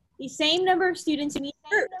the same number of students in each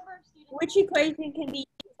group. which equation can be used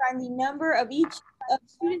to find the number of each of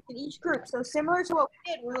students in each group? So similar to what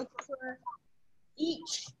we did, we're looking for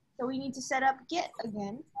each. So we need to set up get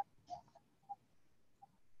again.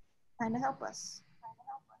 Kind of help us.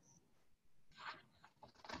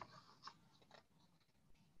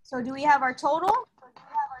 So do we have our total?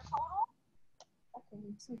 Okay,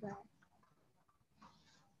 let's see that.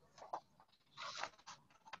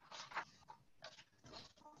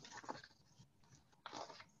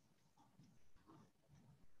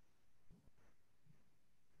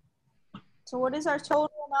 So what is our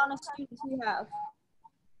total amount of students we have?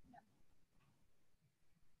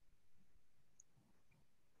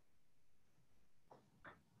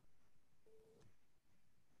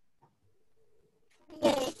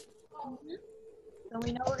 So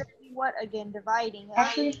we know we're going to be what again? Dividing.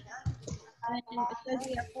 Actually, And it says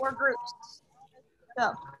we have 4 groups.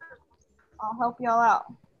 So I'll help y'all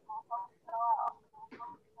out.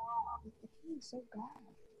 It's so bad.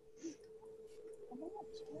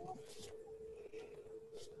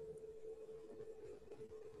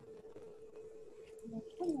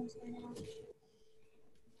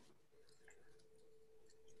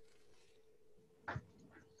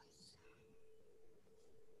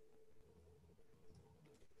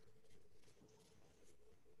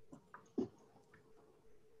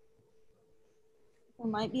 It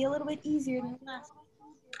might be a little bit easier than last.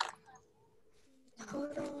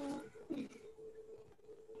 Total.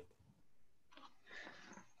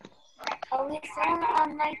 Are we still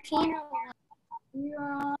on 19 or what? We're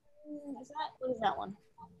on, what is that one?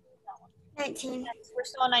 19? Yes, we're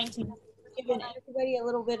still on 19. We're giving everybody a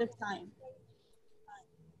little bit of time.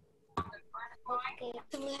 Okay,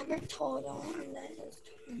 so we have our total, and that is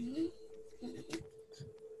 20.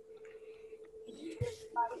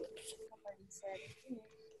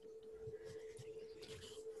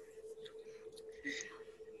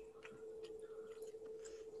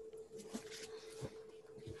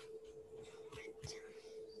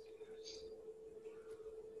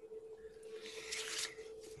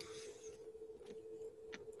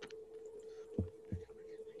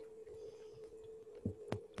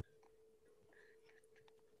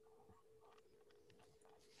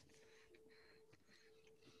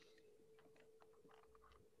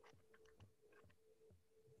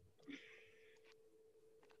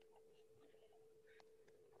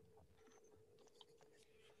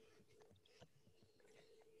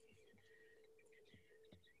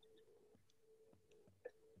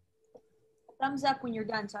 Thumbs up when you're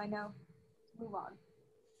done so I know. Move on.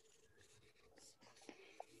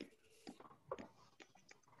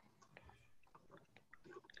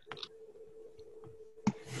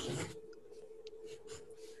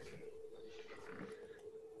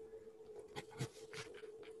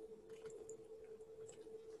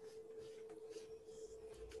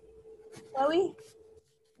 Chloe,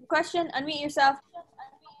 question? Unmute yourself.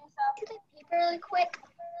 Do the paper really quick.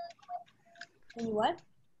 Can you what?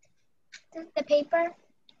 The paper?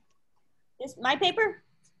 This my paper?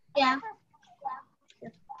 Yeah.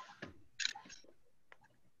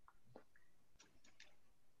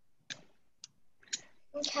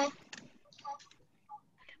 Okay.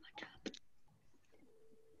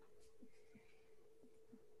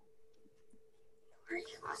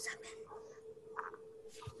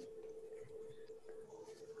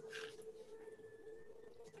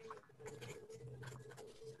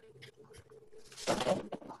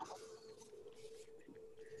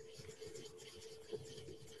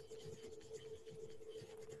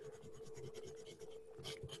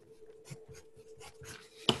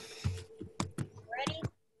 Ready?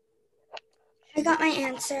 I got my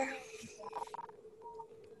answer.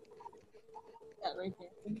 Yeah, right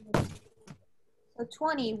there. So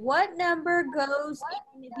 20. What number goes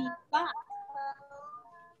in the box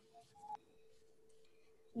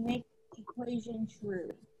to make the equation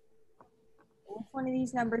true? Which one of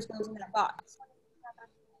these numbers goes in that box?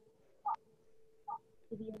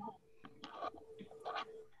 Give you a hint.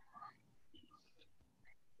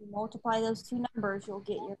 If you multiply those two numbers, you'll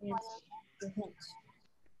get your answer. Your hint.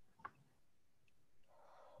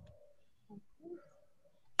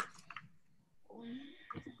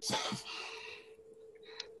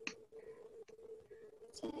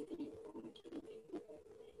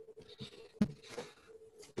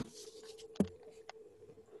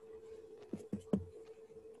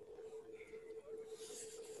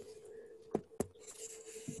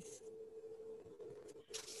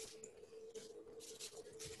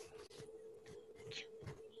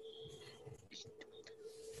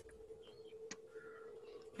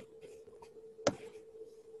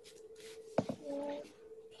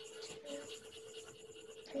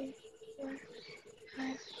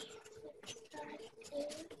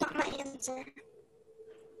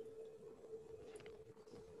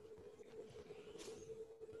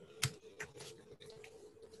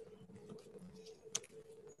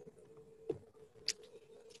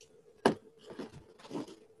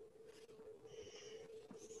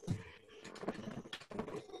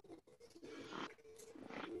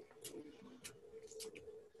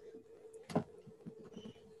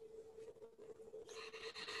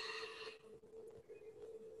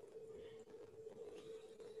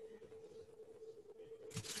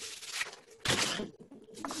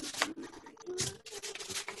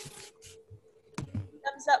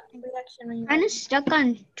 question when you Kind of stuck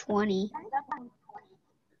on 20.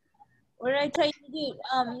 What did I tell you to do?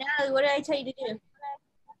 Natalie, what did I tell you to do?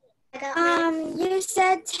 You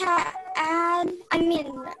said to add,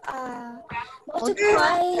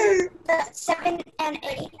 multiply the 7 and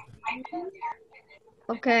 8.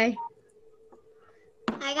 Okay.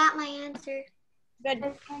 I got my answer.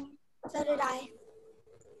 Good. So did I.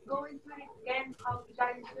 Going through it again, because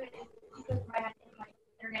I didn't do it because my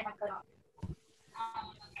internet had cut off.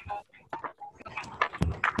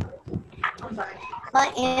 I'm sorry. My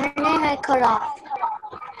internet had cut off.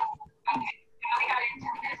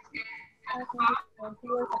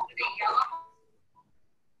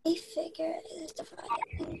 A figure is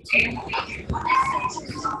divided into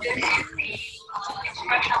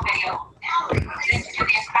Instructional video. Since to the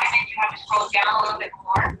assignment, you have to scroll down a little bit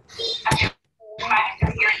more.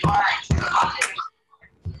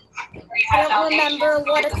 I don't remember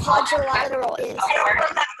what a quadrilateral is. No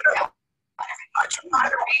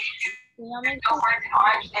words in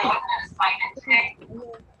orange, then an assignment today. And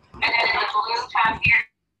then in the blue tab here,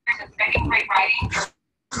 there's a second grade writing,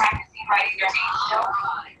 practicing writing your name show.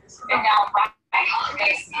 And now writing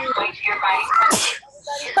today, you're going to your writing test.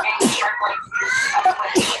 And you are going to put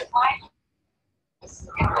it line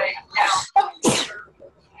and put it down.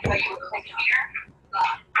 So you would click here,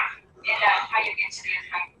 and that's how you get to the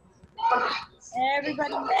assignment.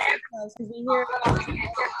 Everybody knows because we hear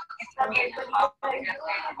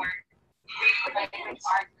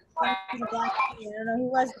I don't know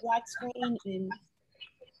who has black screen and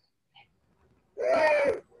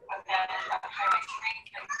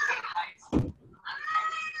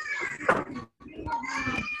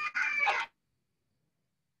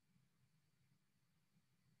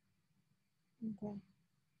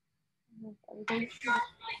okay.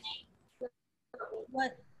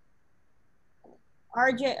 What?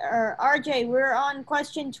 RJ, we're on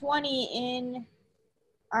question 20 in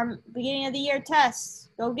our beginning of the year tests.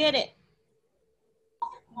 Go get it.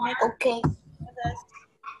 Okay.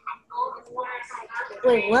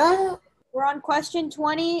 Wait, what? We're on question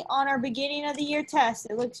 20 on our beginning of the year test.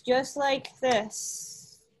 It looks just like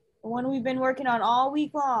this. The one we've been working on all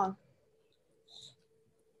week long.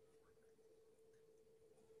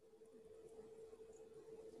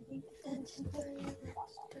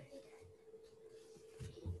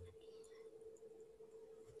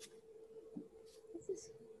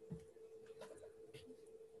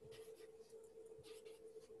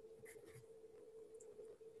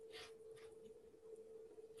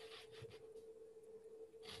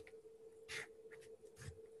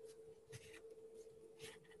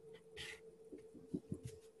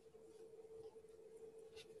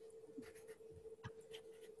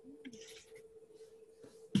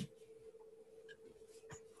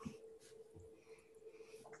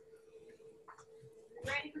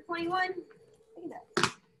 Ready for 21? Look at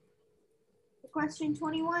that. For question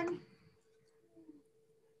 21.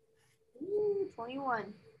 Ooh,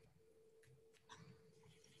 21.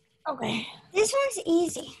 Okay. This one's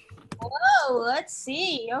easy. Whoa, let's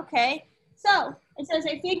see. Okay. So it says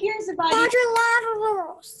a figure is divided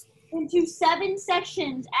Quadrilaterals. into 7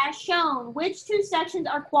 sections as shown. Which 2 sections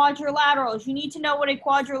are quadrilaterals? You need to know what a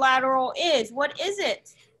quadrilateral is. What is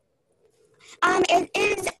it? It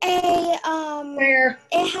is a Square.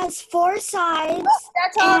 It has 4 sides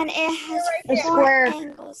That's all. and it has A 4 square.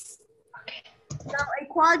 angles. So a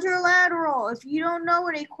quadrilateral. If you don't know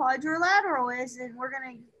what a quadrilateral is, then we're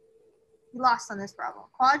gonna be lost on this problem.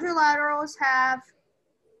 Quadrilaterals have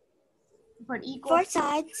equal 4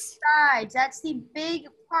 sides. sides. That's the big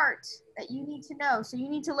part that you need to know. So you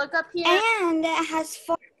need to look up here. And it has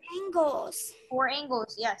 4 angles. 4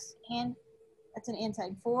 angles, yes. And that's an and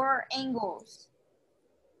tag. 4 angles.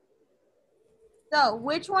 So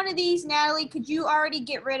which one of these, Natalie, could you already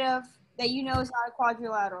get rid of that you know is not a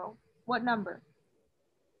quadrilateral? What number?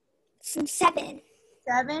 7.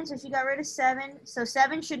 7. So she got rid of 7. So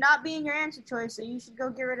 7 should not be in your answer choice. So you should go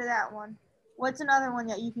get rid of that one. What's another one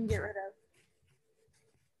that you can get rid of?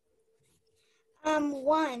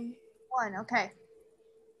 1. 1. Okay.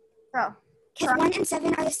 So Because 1 and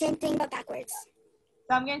 7 are the same thing but backwards.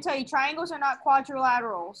 I'm going to tell you, triangles are not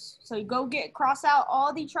quadrilaterals. So you go cross out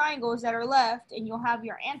all the triangles that are left, and you'll have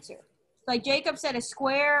your answer. Like Jacob said, a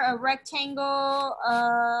square, a rectangle,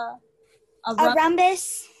 a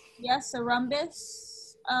rhombus. Yes, a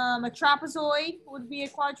rhombus. A trapezoid would be a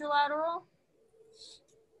quadrilateral.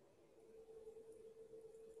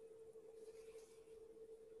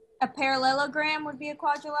 A parallelogram would be a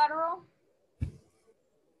quadrilateral.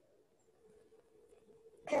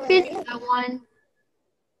 That one.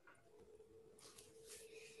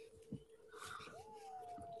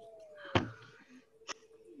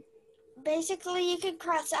 basically you could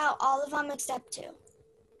cross out all of them except 2.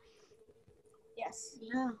 Yes.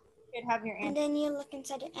 Yeah. You should have your And answer. then you look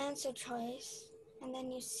inside the answer choice, and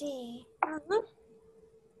then you see.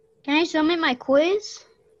 Can I submit my quiz?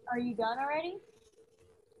 Are you done already?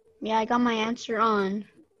 Yeah, I got my answer on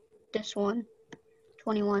this one.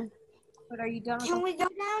 21. But are you done with Can the- we go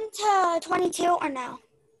down to 22 or no?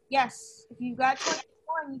 Yes. If you've got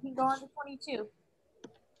 21, you can go on to 22.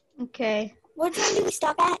 Okay. Which one do we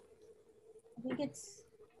stop at? I think it's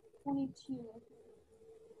 22,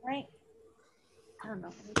 right? I don't know.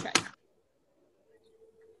 Let me check.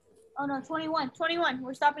 Oh, no, 21. 21.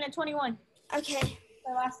 We're stopping at 21. Okay.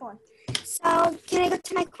 The last one. So can I go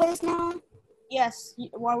to my quiz now? Yes,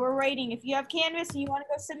 while we're waiting. If you have Canvas and you want to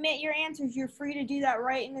go submit your answers, you're free to do that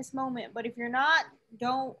right in this moment. But if you're not,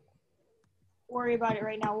 don't worry about it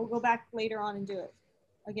right now. We'll go back later on and do it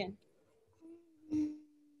again.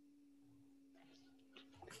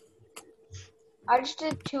 I just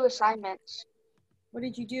did 2 assignments. What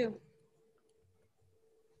did you do?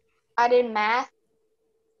 I did math.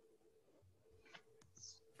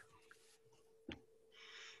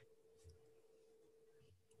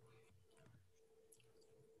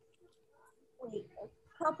 Wait,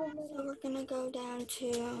 a couple minutes. So we're gonna go down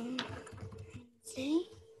to see.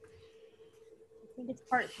 I think it's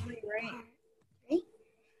part 3, right? Part 3.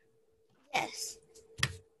 Yes.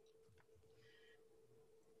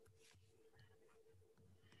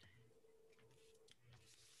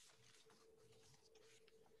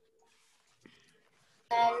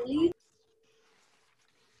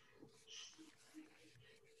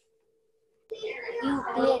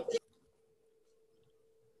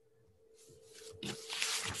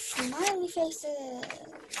 Smiley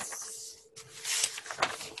faces.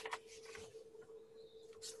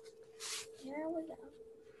 Here we go.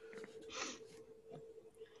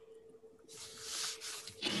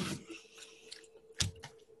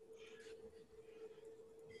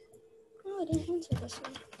 Oh, I didn't answer this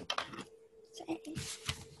one. Same.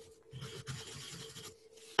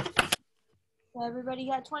 So everybody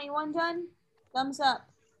got 21 done? Thumbs up.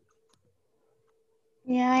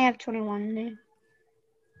 Yeah, I have 21 there.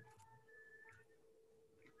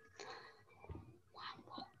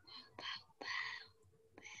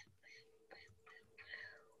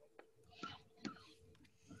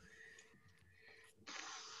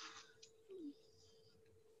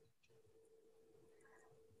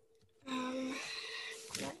 Um,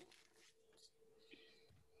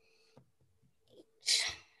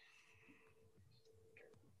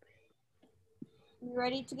 You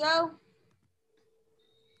ready to go?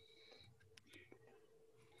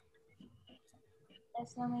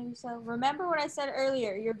 Yes, no, maybe so. Remember what I said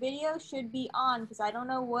earlier. Your video should be on because I don't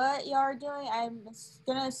know what y'all are doing. I'm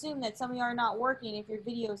going to assume that some of y'all are not working if your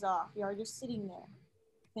video's off. You are just sitting there.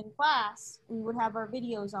 In class, we would have our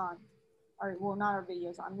videos on. Or, well, not our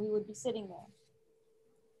videos on. We would be sitting there.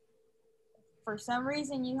 For some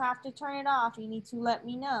reason, you have to turn it off. You need to let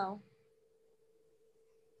me know.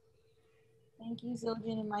 Thank you,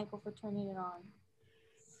 Zildjian and Michael, for turning it on.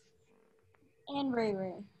 And Ray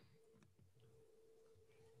Ray.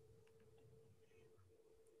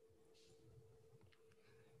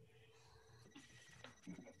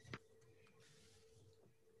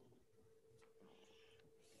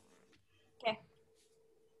 Okay.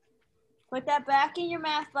 Put that back in your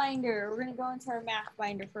math binder. We're going to go into our math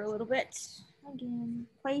binder for a little bit. Again,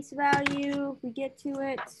 place value, if we get to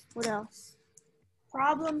it. What else?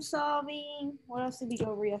 Problem solving. What else did we go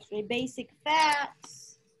over yesterday? Basic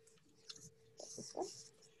facts.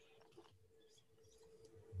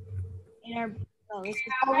 In our, oh, this is,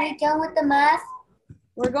 are we done with the math?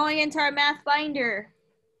 we're going into our math binder.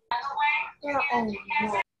 And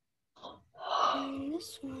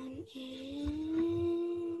this one is.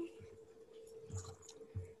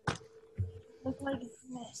 Look like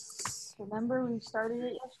this. Remember we started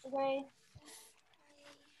it yesterday?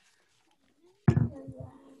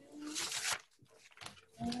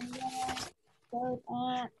 And start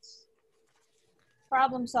at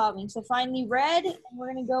problem solving. So finally red, and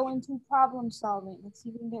we're going to go into problem solving. Let's see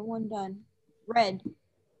if we can get one done. Red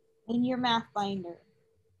in your math binder.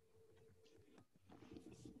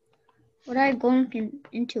 What are going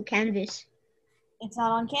into Canvas? It's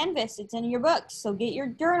not on Canvas. It's in your books. So get your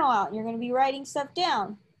journal out. You're going to be writing stuff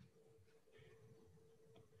down.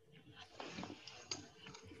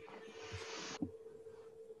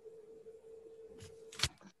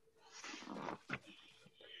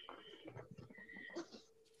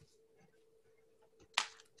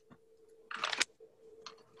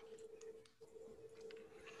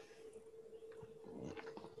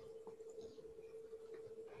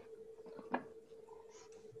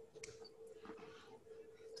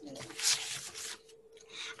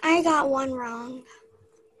 I got one wrong.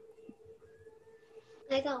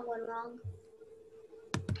 I got one wrong.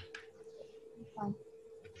 Fine.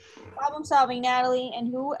 Problem solving, Natalie, and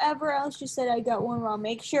whoever else just said I got one wrong.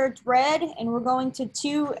 Make sure it's red, and we're going to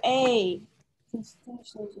 2A. Let's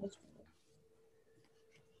finish those yesterday.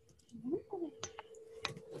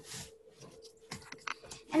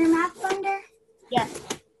 And a math binder? Yes,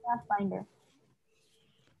 Pathfinder.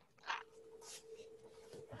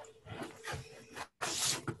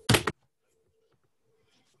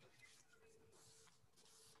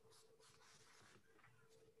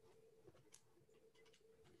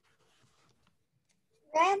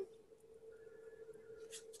 Red?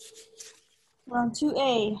 We're on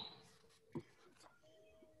 2A.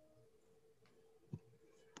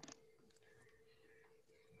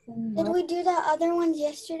 Did we do the other ones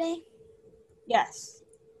yesterday? Yes.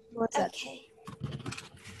 What's that? Okay.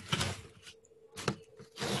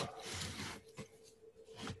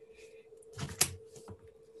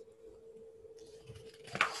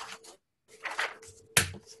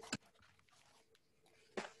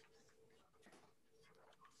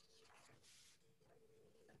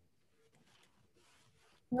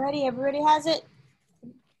 Ready? Everybody has it?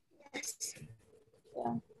 Yes.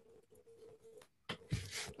 Yeah.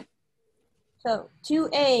 So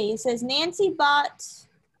 2A, it says Nancy bought.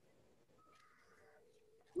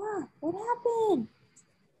 Ah, what happened?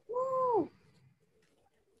 No.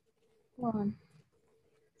 Hold on.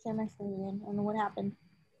 Share my screen again. I don't know what happened.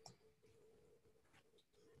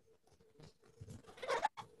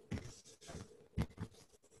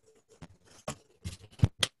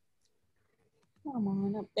 Come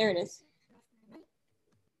on up. There it is.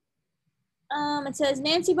 It says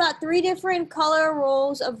Nancy bought 3 different color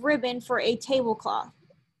rolls of ribbon for a tablecloth.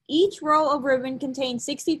 Each roll of ribbon contains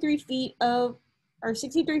 63 feet of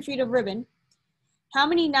ribbon. How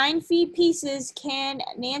many 9-feet pieces can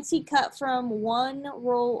Nancy cut from one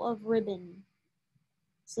roll of ribbon?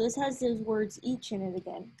 So this has those words each in it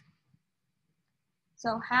again.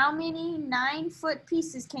 So how many 9-foot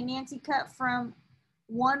pieces can Nancy cut from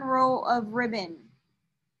one roll of ribbon?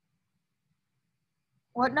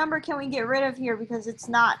 What number can we get rid of here because it's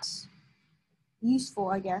not useful,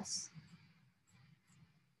 I guess,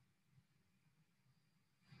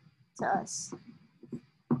 to us?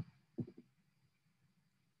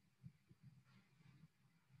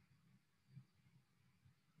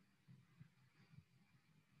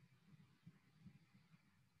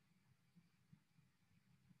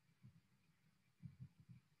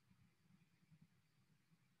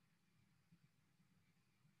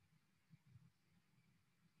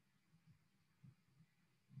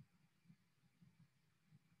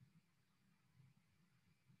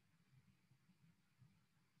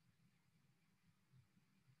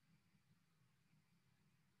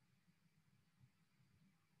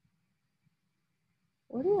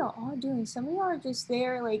 What are y'all all doing? Some of y'all are just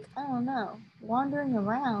there, like, I don't know, wandering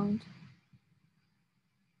around.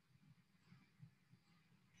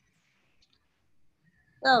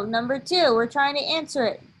 So, number 2, we're trying to answer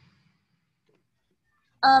it.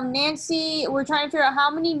 Nancy, we're trying to figure out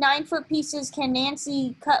how many 9-foot pieces can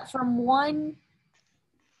Nancy cut from one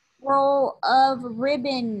roll of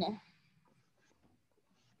ribbon.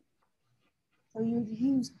 So you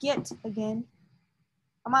use get again.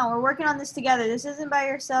 Come on, we're working on this together. This isn't by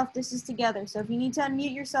yourself, this is together. So if you need to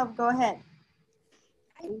unmute yourself, go ahead.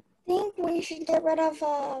 I think we should get rid of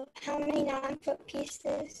how many 9-foot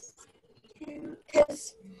pieces.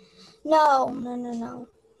 Because, no.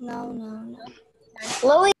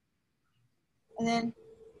 Lily. And then,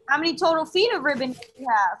 how many total feet of ribbon do you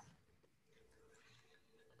have?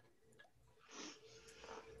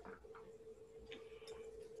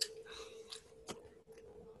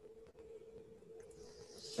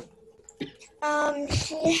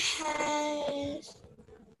 She has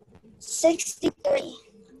 63.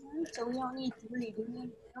 So we don't need 3, do we?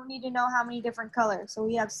 We don't need to know how many different colors. So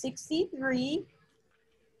we have 63.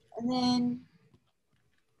 And then,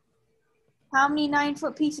 how many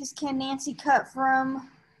 9-foot pieces can Nancy cut from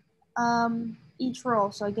each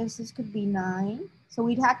roll? So I guess this could be 9. So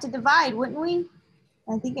we'd have to divide, wouldn't we?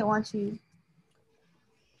 I think it wants you.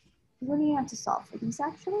 What do you have to solve for these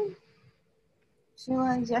actually? So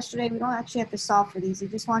realized yesterday we don't actually have to solve for these.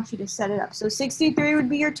 It just wants you to set it up. So 63 would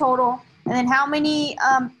be your total. And then how many,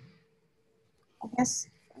 I guess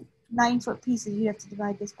 9-foot pieces, you have to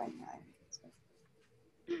divide this by 9. So,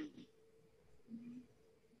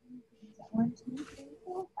 1, 2, 3,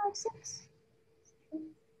 4, 5, 6.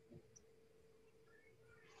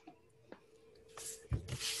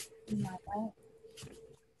 Not right.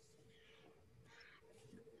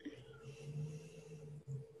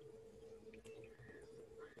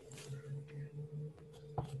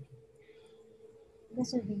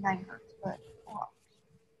 this would be 9 hertz, but oh.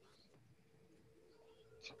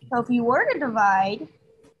 So if you were to divide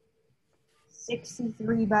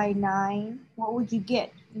 63 by 9, what would you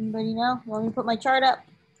get? Anybody know? Let me put my chart up.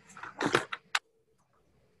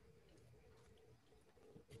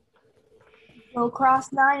 Go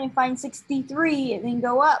across 9 and find 63 and then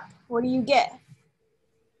go up. What do you get?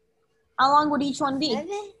 How long would each one be? 7?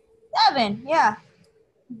 7, yeah.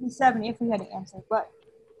 It'd be 7 if we had to answer, but.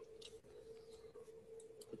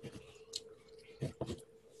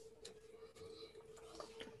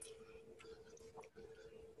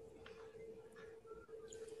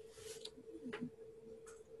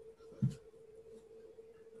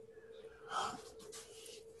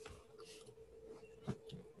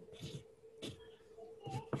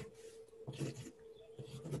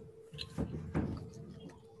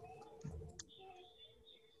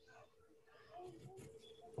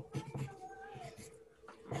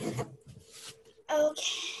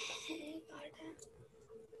 Okay. Got it.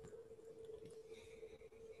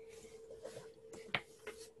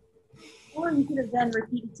 Or you could have done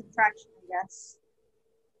repeated subtraction, I guess.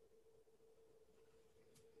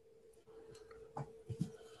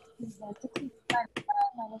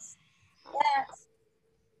 Minus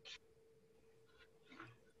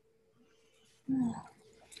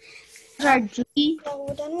Is G? So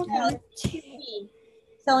we're done with No, 1, 2.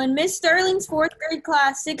 So in Miss Sterling's 4th grade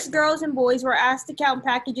class, 6 girls and boys were asked to count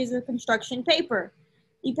packages of construction paper.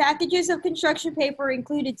 The packages of construction paper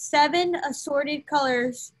included 7 assorted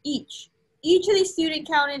colors each. Each of the students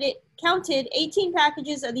counted 18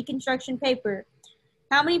 packages of the construction paper.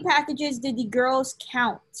 How many packages did the girls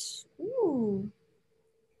count? Ooh.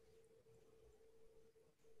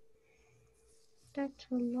 That's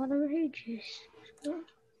a lot of pages.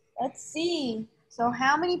 Let's see. So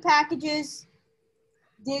how many packages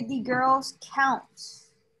did the girls count?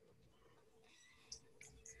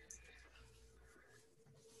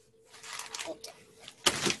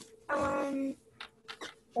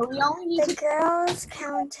 So we only need The girls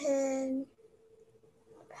counted.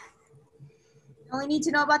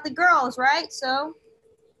 to know about the girls, right? So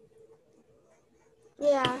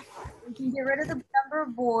Yeah. we can get rid of the number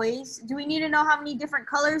of boys. Do we need to know how many different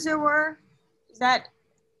colors there were? Is that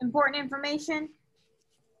important information?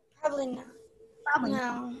 Probably not. Probably No.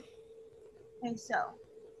 not. Okay, so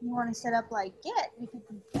you want to set up like get, we could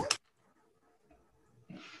do get.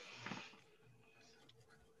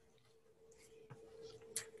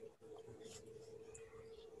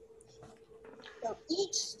 So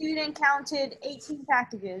each student counted 18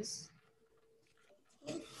 packages.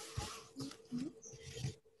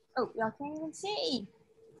 Oh, y'all can't even see.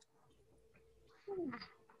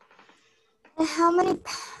 And how many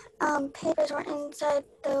papers were inside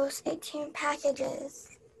those 18 packages?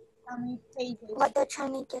 How many pages? What they're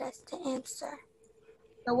trying to get us to answer.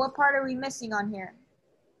 So what part are we missing on here?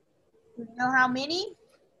 Do we know how many?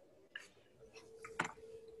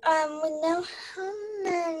 We know how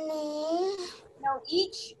many. No,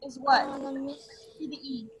 each is what? Let me See the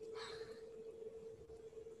E.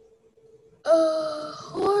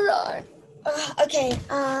 hold on. Okay,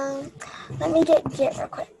 let me get real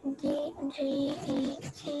quick. D, G, E,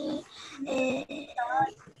 T, A.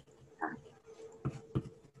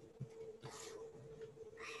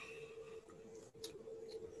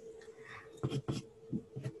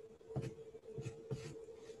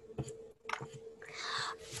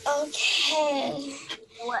 Okay.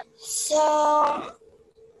 What? So,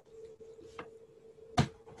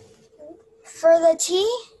 for the T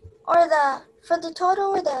or for the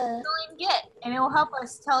total or the? Fill in get, and it will help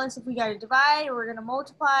us tell us if we got to divide or we're going to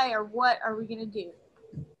multiply or what are we going to do.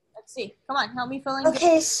 Let's see. Come on, help me fill in.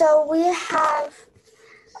 Okay, so we have.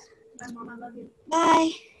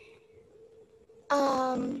 Bye.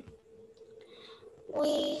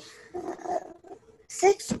 We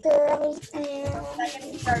 6 girls and. Is that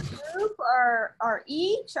going to be our group or our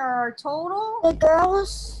each or our total? The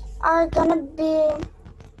girls are gonna be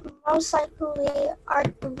most likely our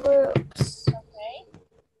groups. Okay.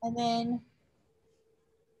 And then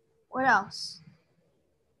what else?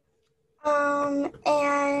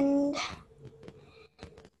 And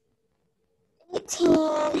 18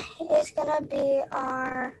 is gonna be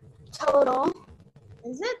our total.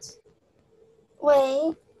 Is it?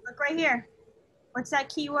 Wait, Look right here. What's that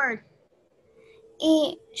key word?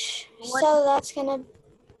 each. What- So that's gonna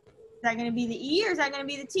Is that going to be the E or is that going to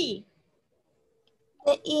be the T?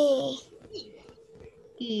 the E.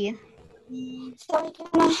 E. E. So we're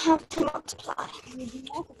gonna have to multiply. We'll be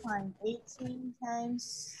multiplying 18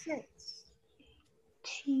 times 6.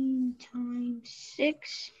 18 times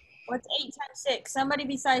 6. What's 8 times 6? Somebody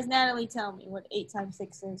besides Natalie tell me what 8 times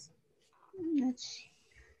 6 is. Let's see.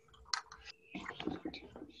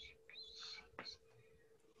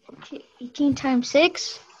 Okay, 18 times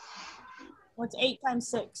 6. What's 8 times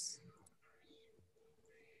 6?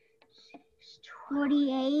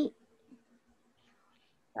 48.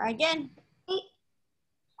 Try again.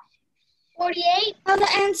 48. Oh,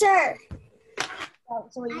 the answer. Oh,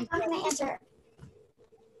 so what you I know the answer.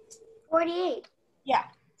 48. Yeah.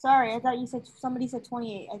 Sorry, I thought you said somebody said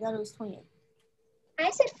 28. I thought it was 28. I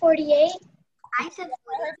said 48. I said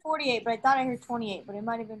I heard 48, but I thought I heard 28, but it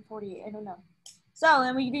might have been 48. I don't know. So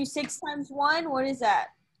then we do 6 times 1. What is that?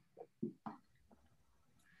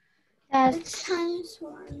 That's 6 times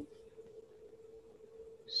 1.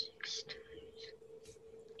 6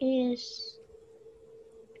 is,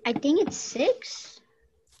 I think it's 6.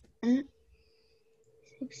 6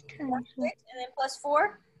 times 1 6 and then plus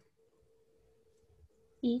 4?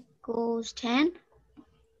 equals 10.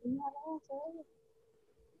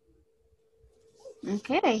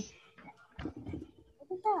 Okay.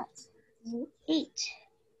 Look at that. 8.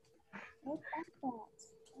 Look at that.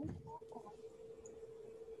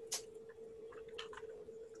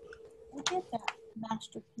 Look at that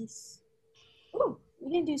masterpiece. Ooh,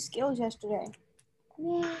 we didn't do skills yesterday.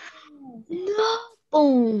 No. No.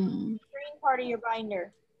 Boom. Green part of your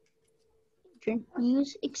binder.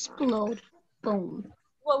 Use explode. Boom.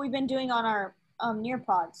 What we've been doing on our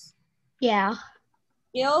Nearpods. Yeah.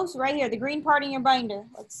 Skills, right here, the green part in your binder.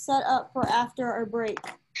 Let's set up for after our break.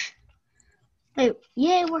 Hey,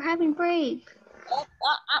 yeah, we're having break.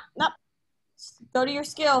 No. Go to your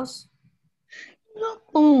skills.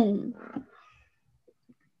 Boom.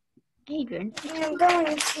 Adrian. I'm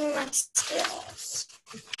going to my skills.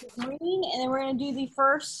 Green, and then we're going to do the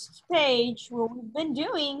first page, what we've been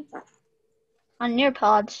doing On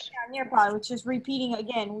Nearpods. on Nearpod, which is repeating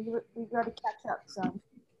again. We got to catch up, son.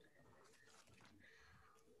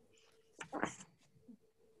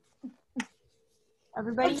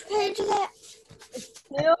 Everybody, Which page is that? it's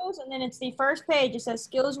skills, and then it's the first page. It says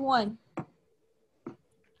skills 1.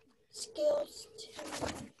 Skills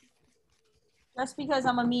 2. Just because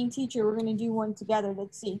I'm a mean teacher, we're going to do one together.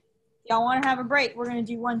 Let's see. If y'all want to have a break, we're going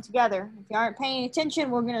to do one together. If you aren't paying attention,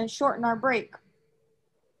 we're going to shorten our break.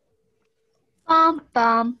 Bum,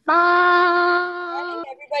 bum, bum.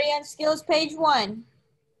 Everybody on skills page 1.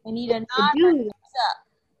 I need a nod or do. thumbs up.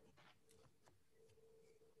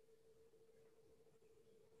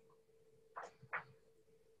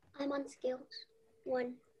 I'm on skills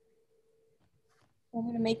 1. I'm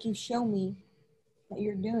going to make you show me that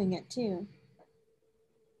you're doing it too.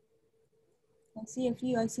 I see a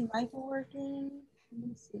few. I see Michael working. Let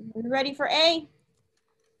me see. Are you ready for A?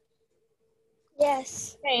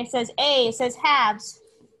 Yes. Okay, it says A. It says halves.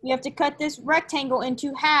 You have to cut this rectangle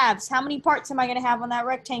into halves. How many parts am I going to have on that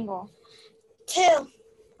rectangle? 2.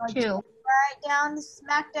 2. Right down the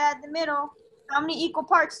smack dab the middle. How many equal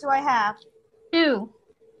parts do I have? 2.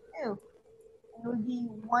 2. It would be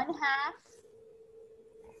 1/2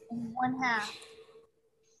 and 1/2.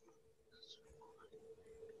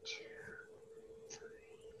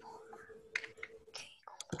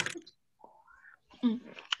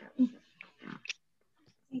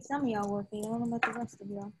 See some of y'all working. I don't know about the rest of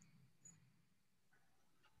y'all.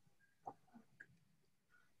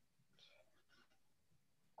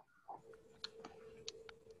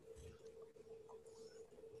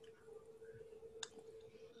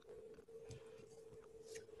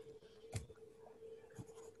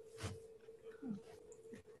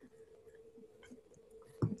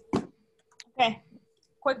 Okay,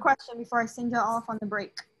 quick question before I send you off on the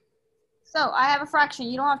break. So I have a fraction.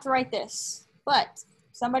 You don't have to write this, but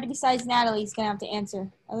somebody besides Natalie is going to have to answer.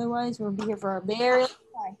 Otherwise, we'll be here for a very long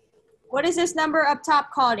time. What is this number up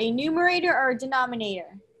top called? A numerator or a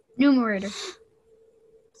denominator? Numerator.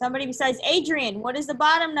 Somebody besides Adrian, what is the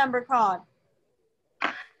bottom number called?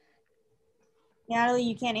 Natalie,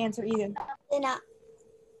 you can't answer either.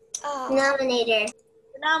 Denominator.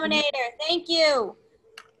 Denominator, thank you.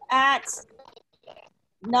 At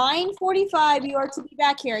 9:45, you are to be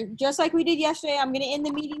back here. Just like we did yesterday, I'm going to end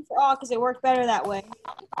the meeting for all because it worked better that way.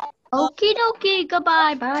 Okie dokie.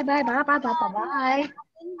 Goodbye. Bye, bye, bye, bye, bye, bye, bye.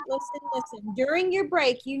 Listen. During your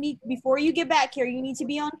break, before you get back here, you need to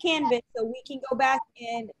be on Canvas so we can go back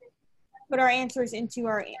and put our answers into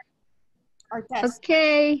our test.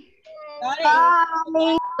 Okay. Got it?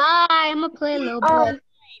 Bye. Bye. I'm going to play a little bit.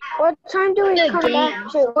 What time do we Good come game.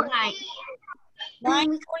 back to? Good night.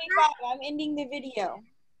 9:45. I'm ending the video.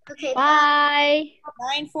 Okay. Bye.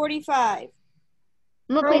 9:45.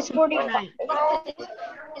 I'm going to play some Fortnite. I'm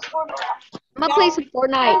going to play some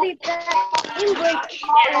Fortnite.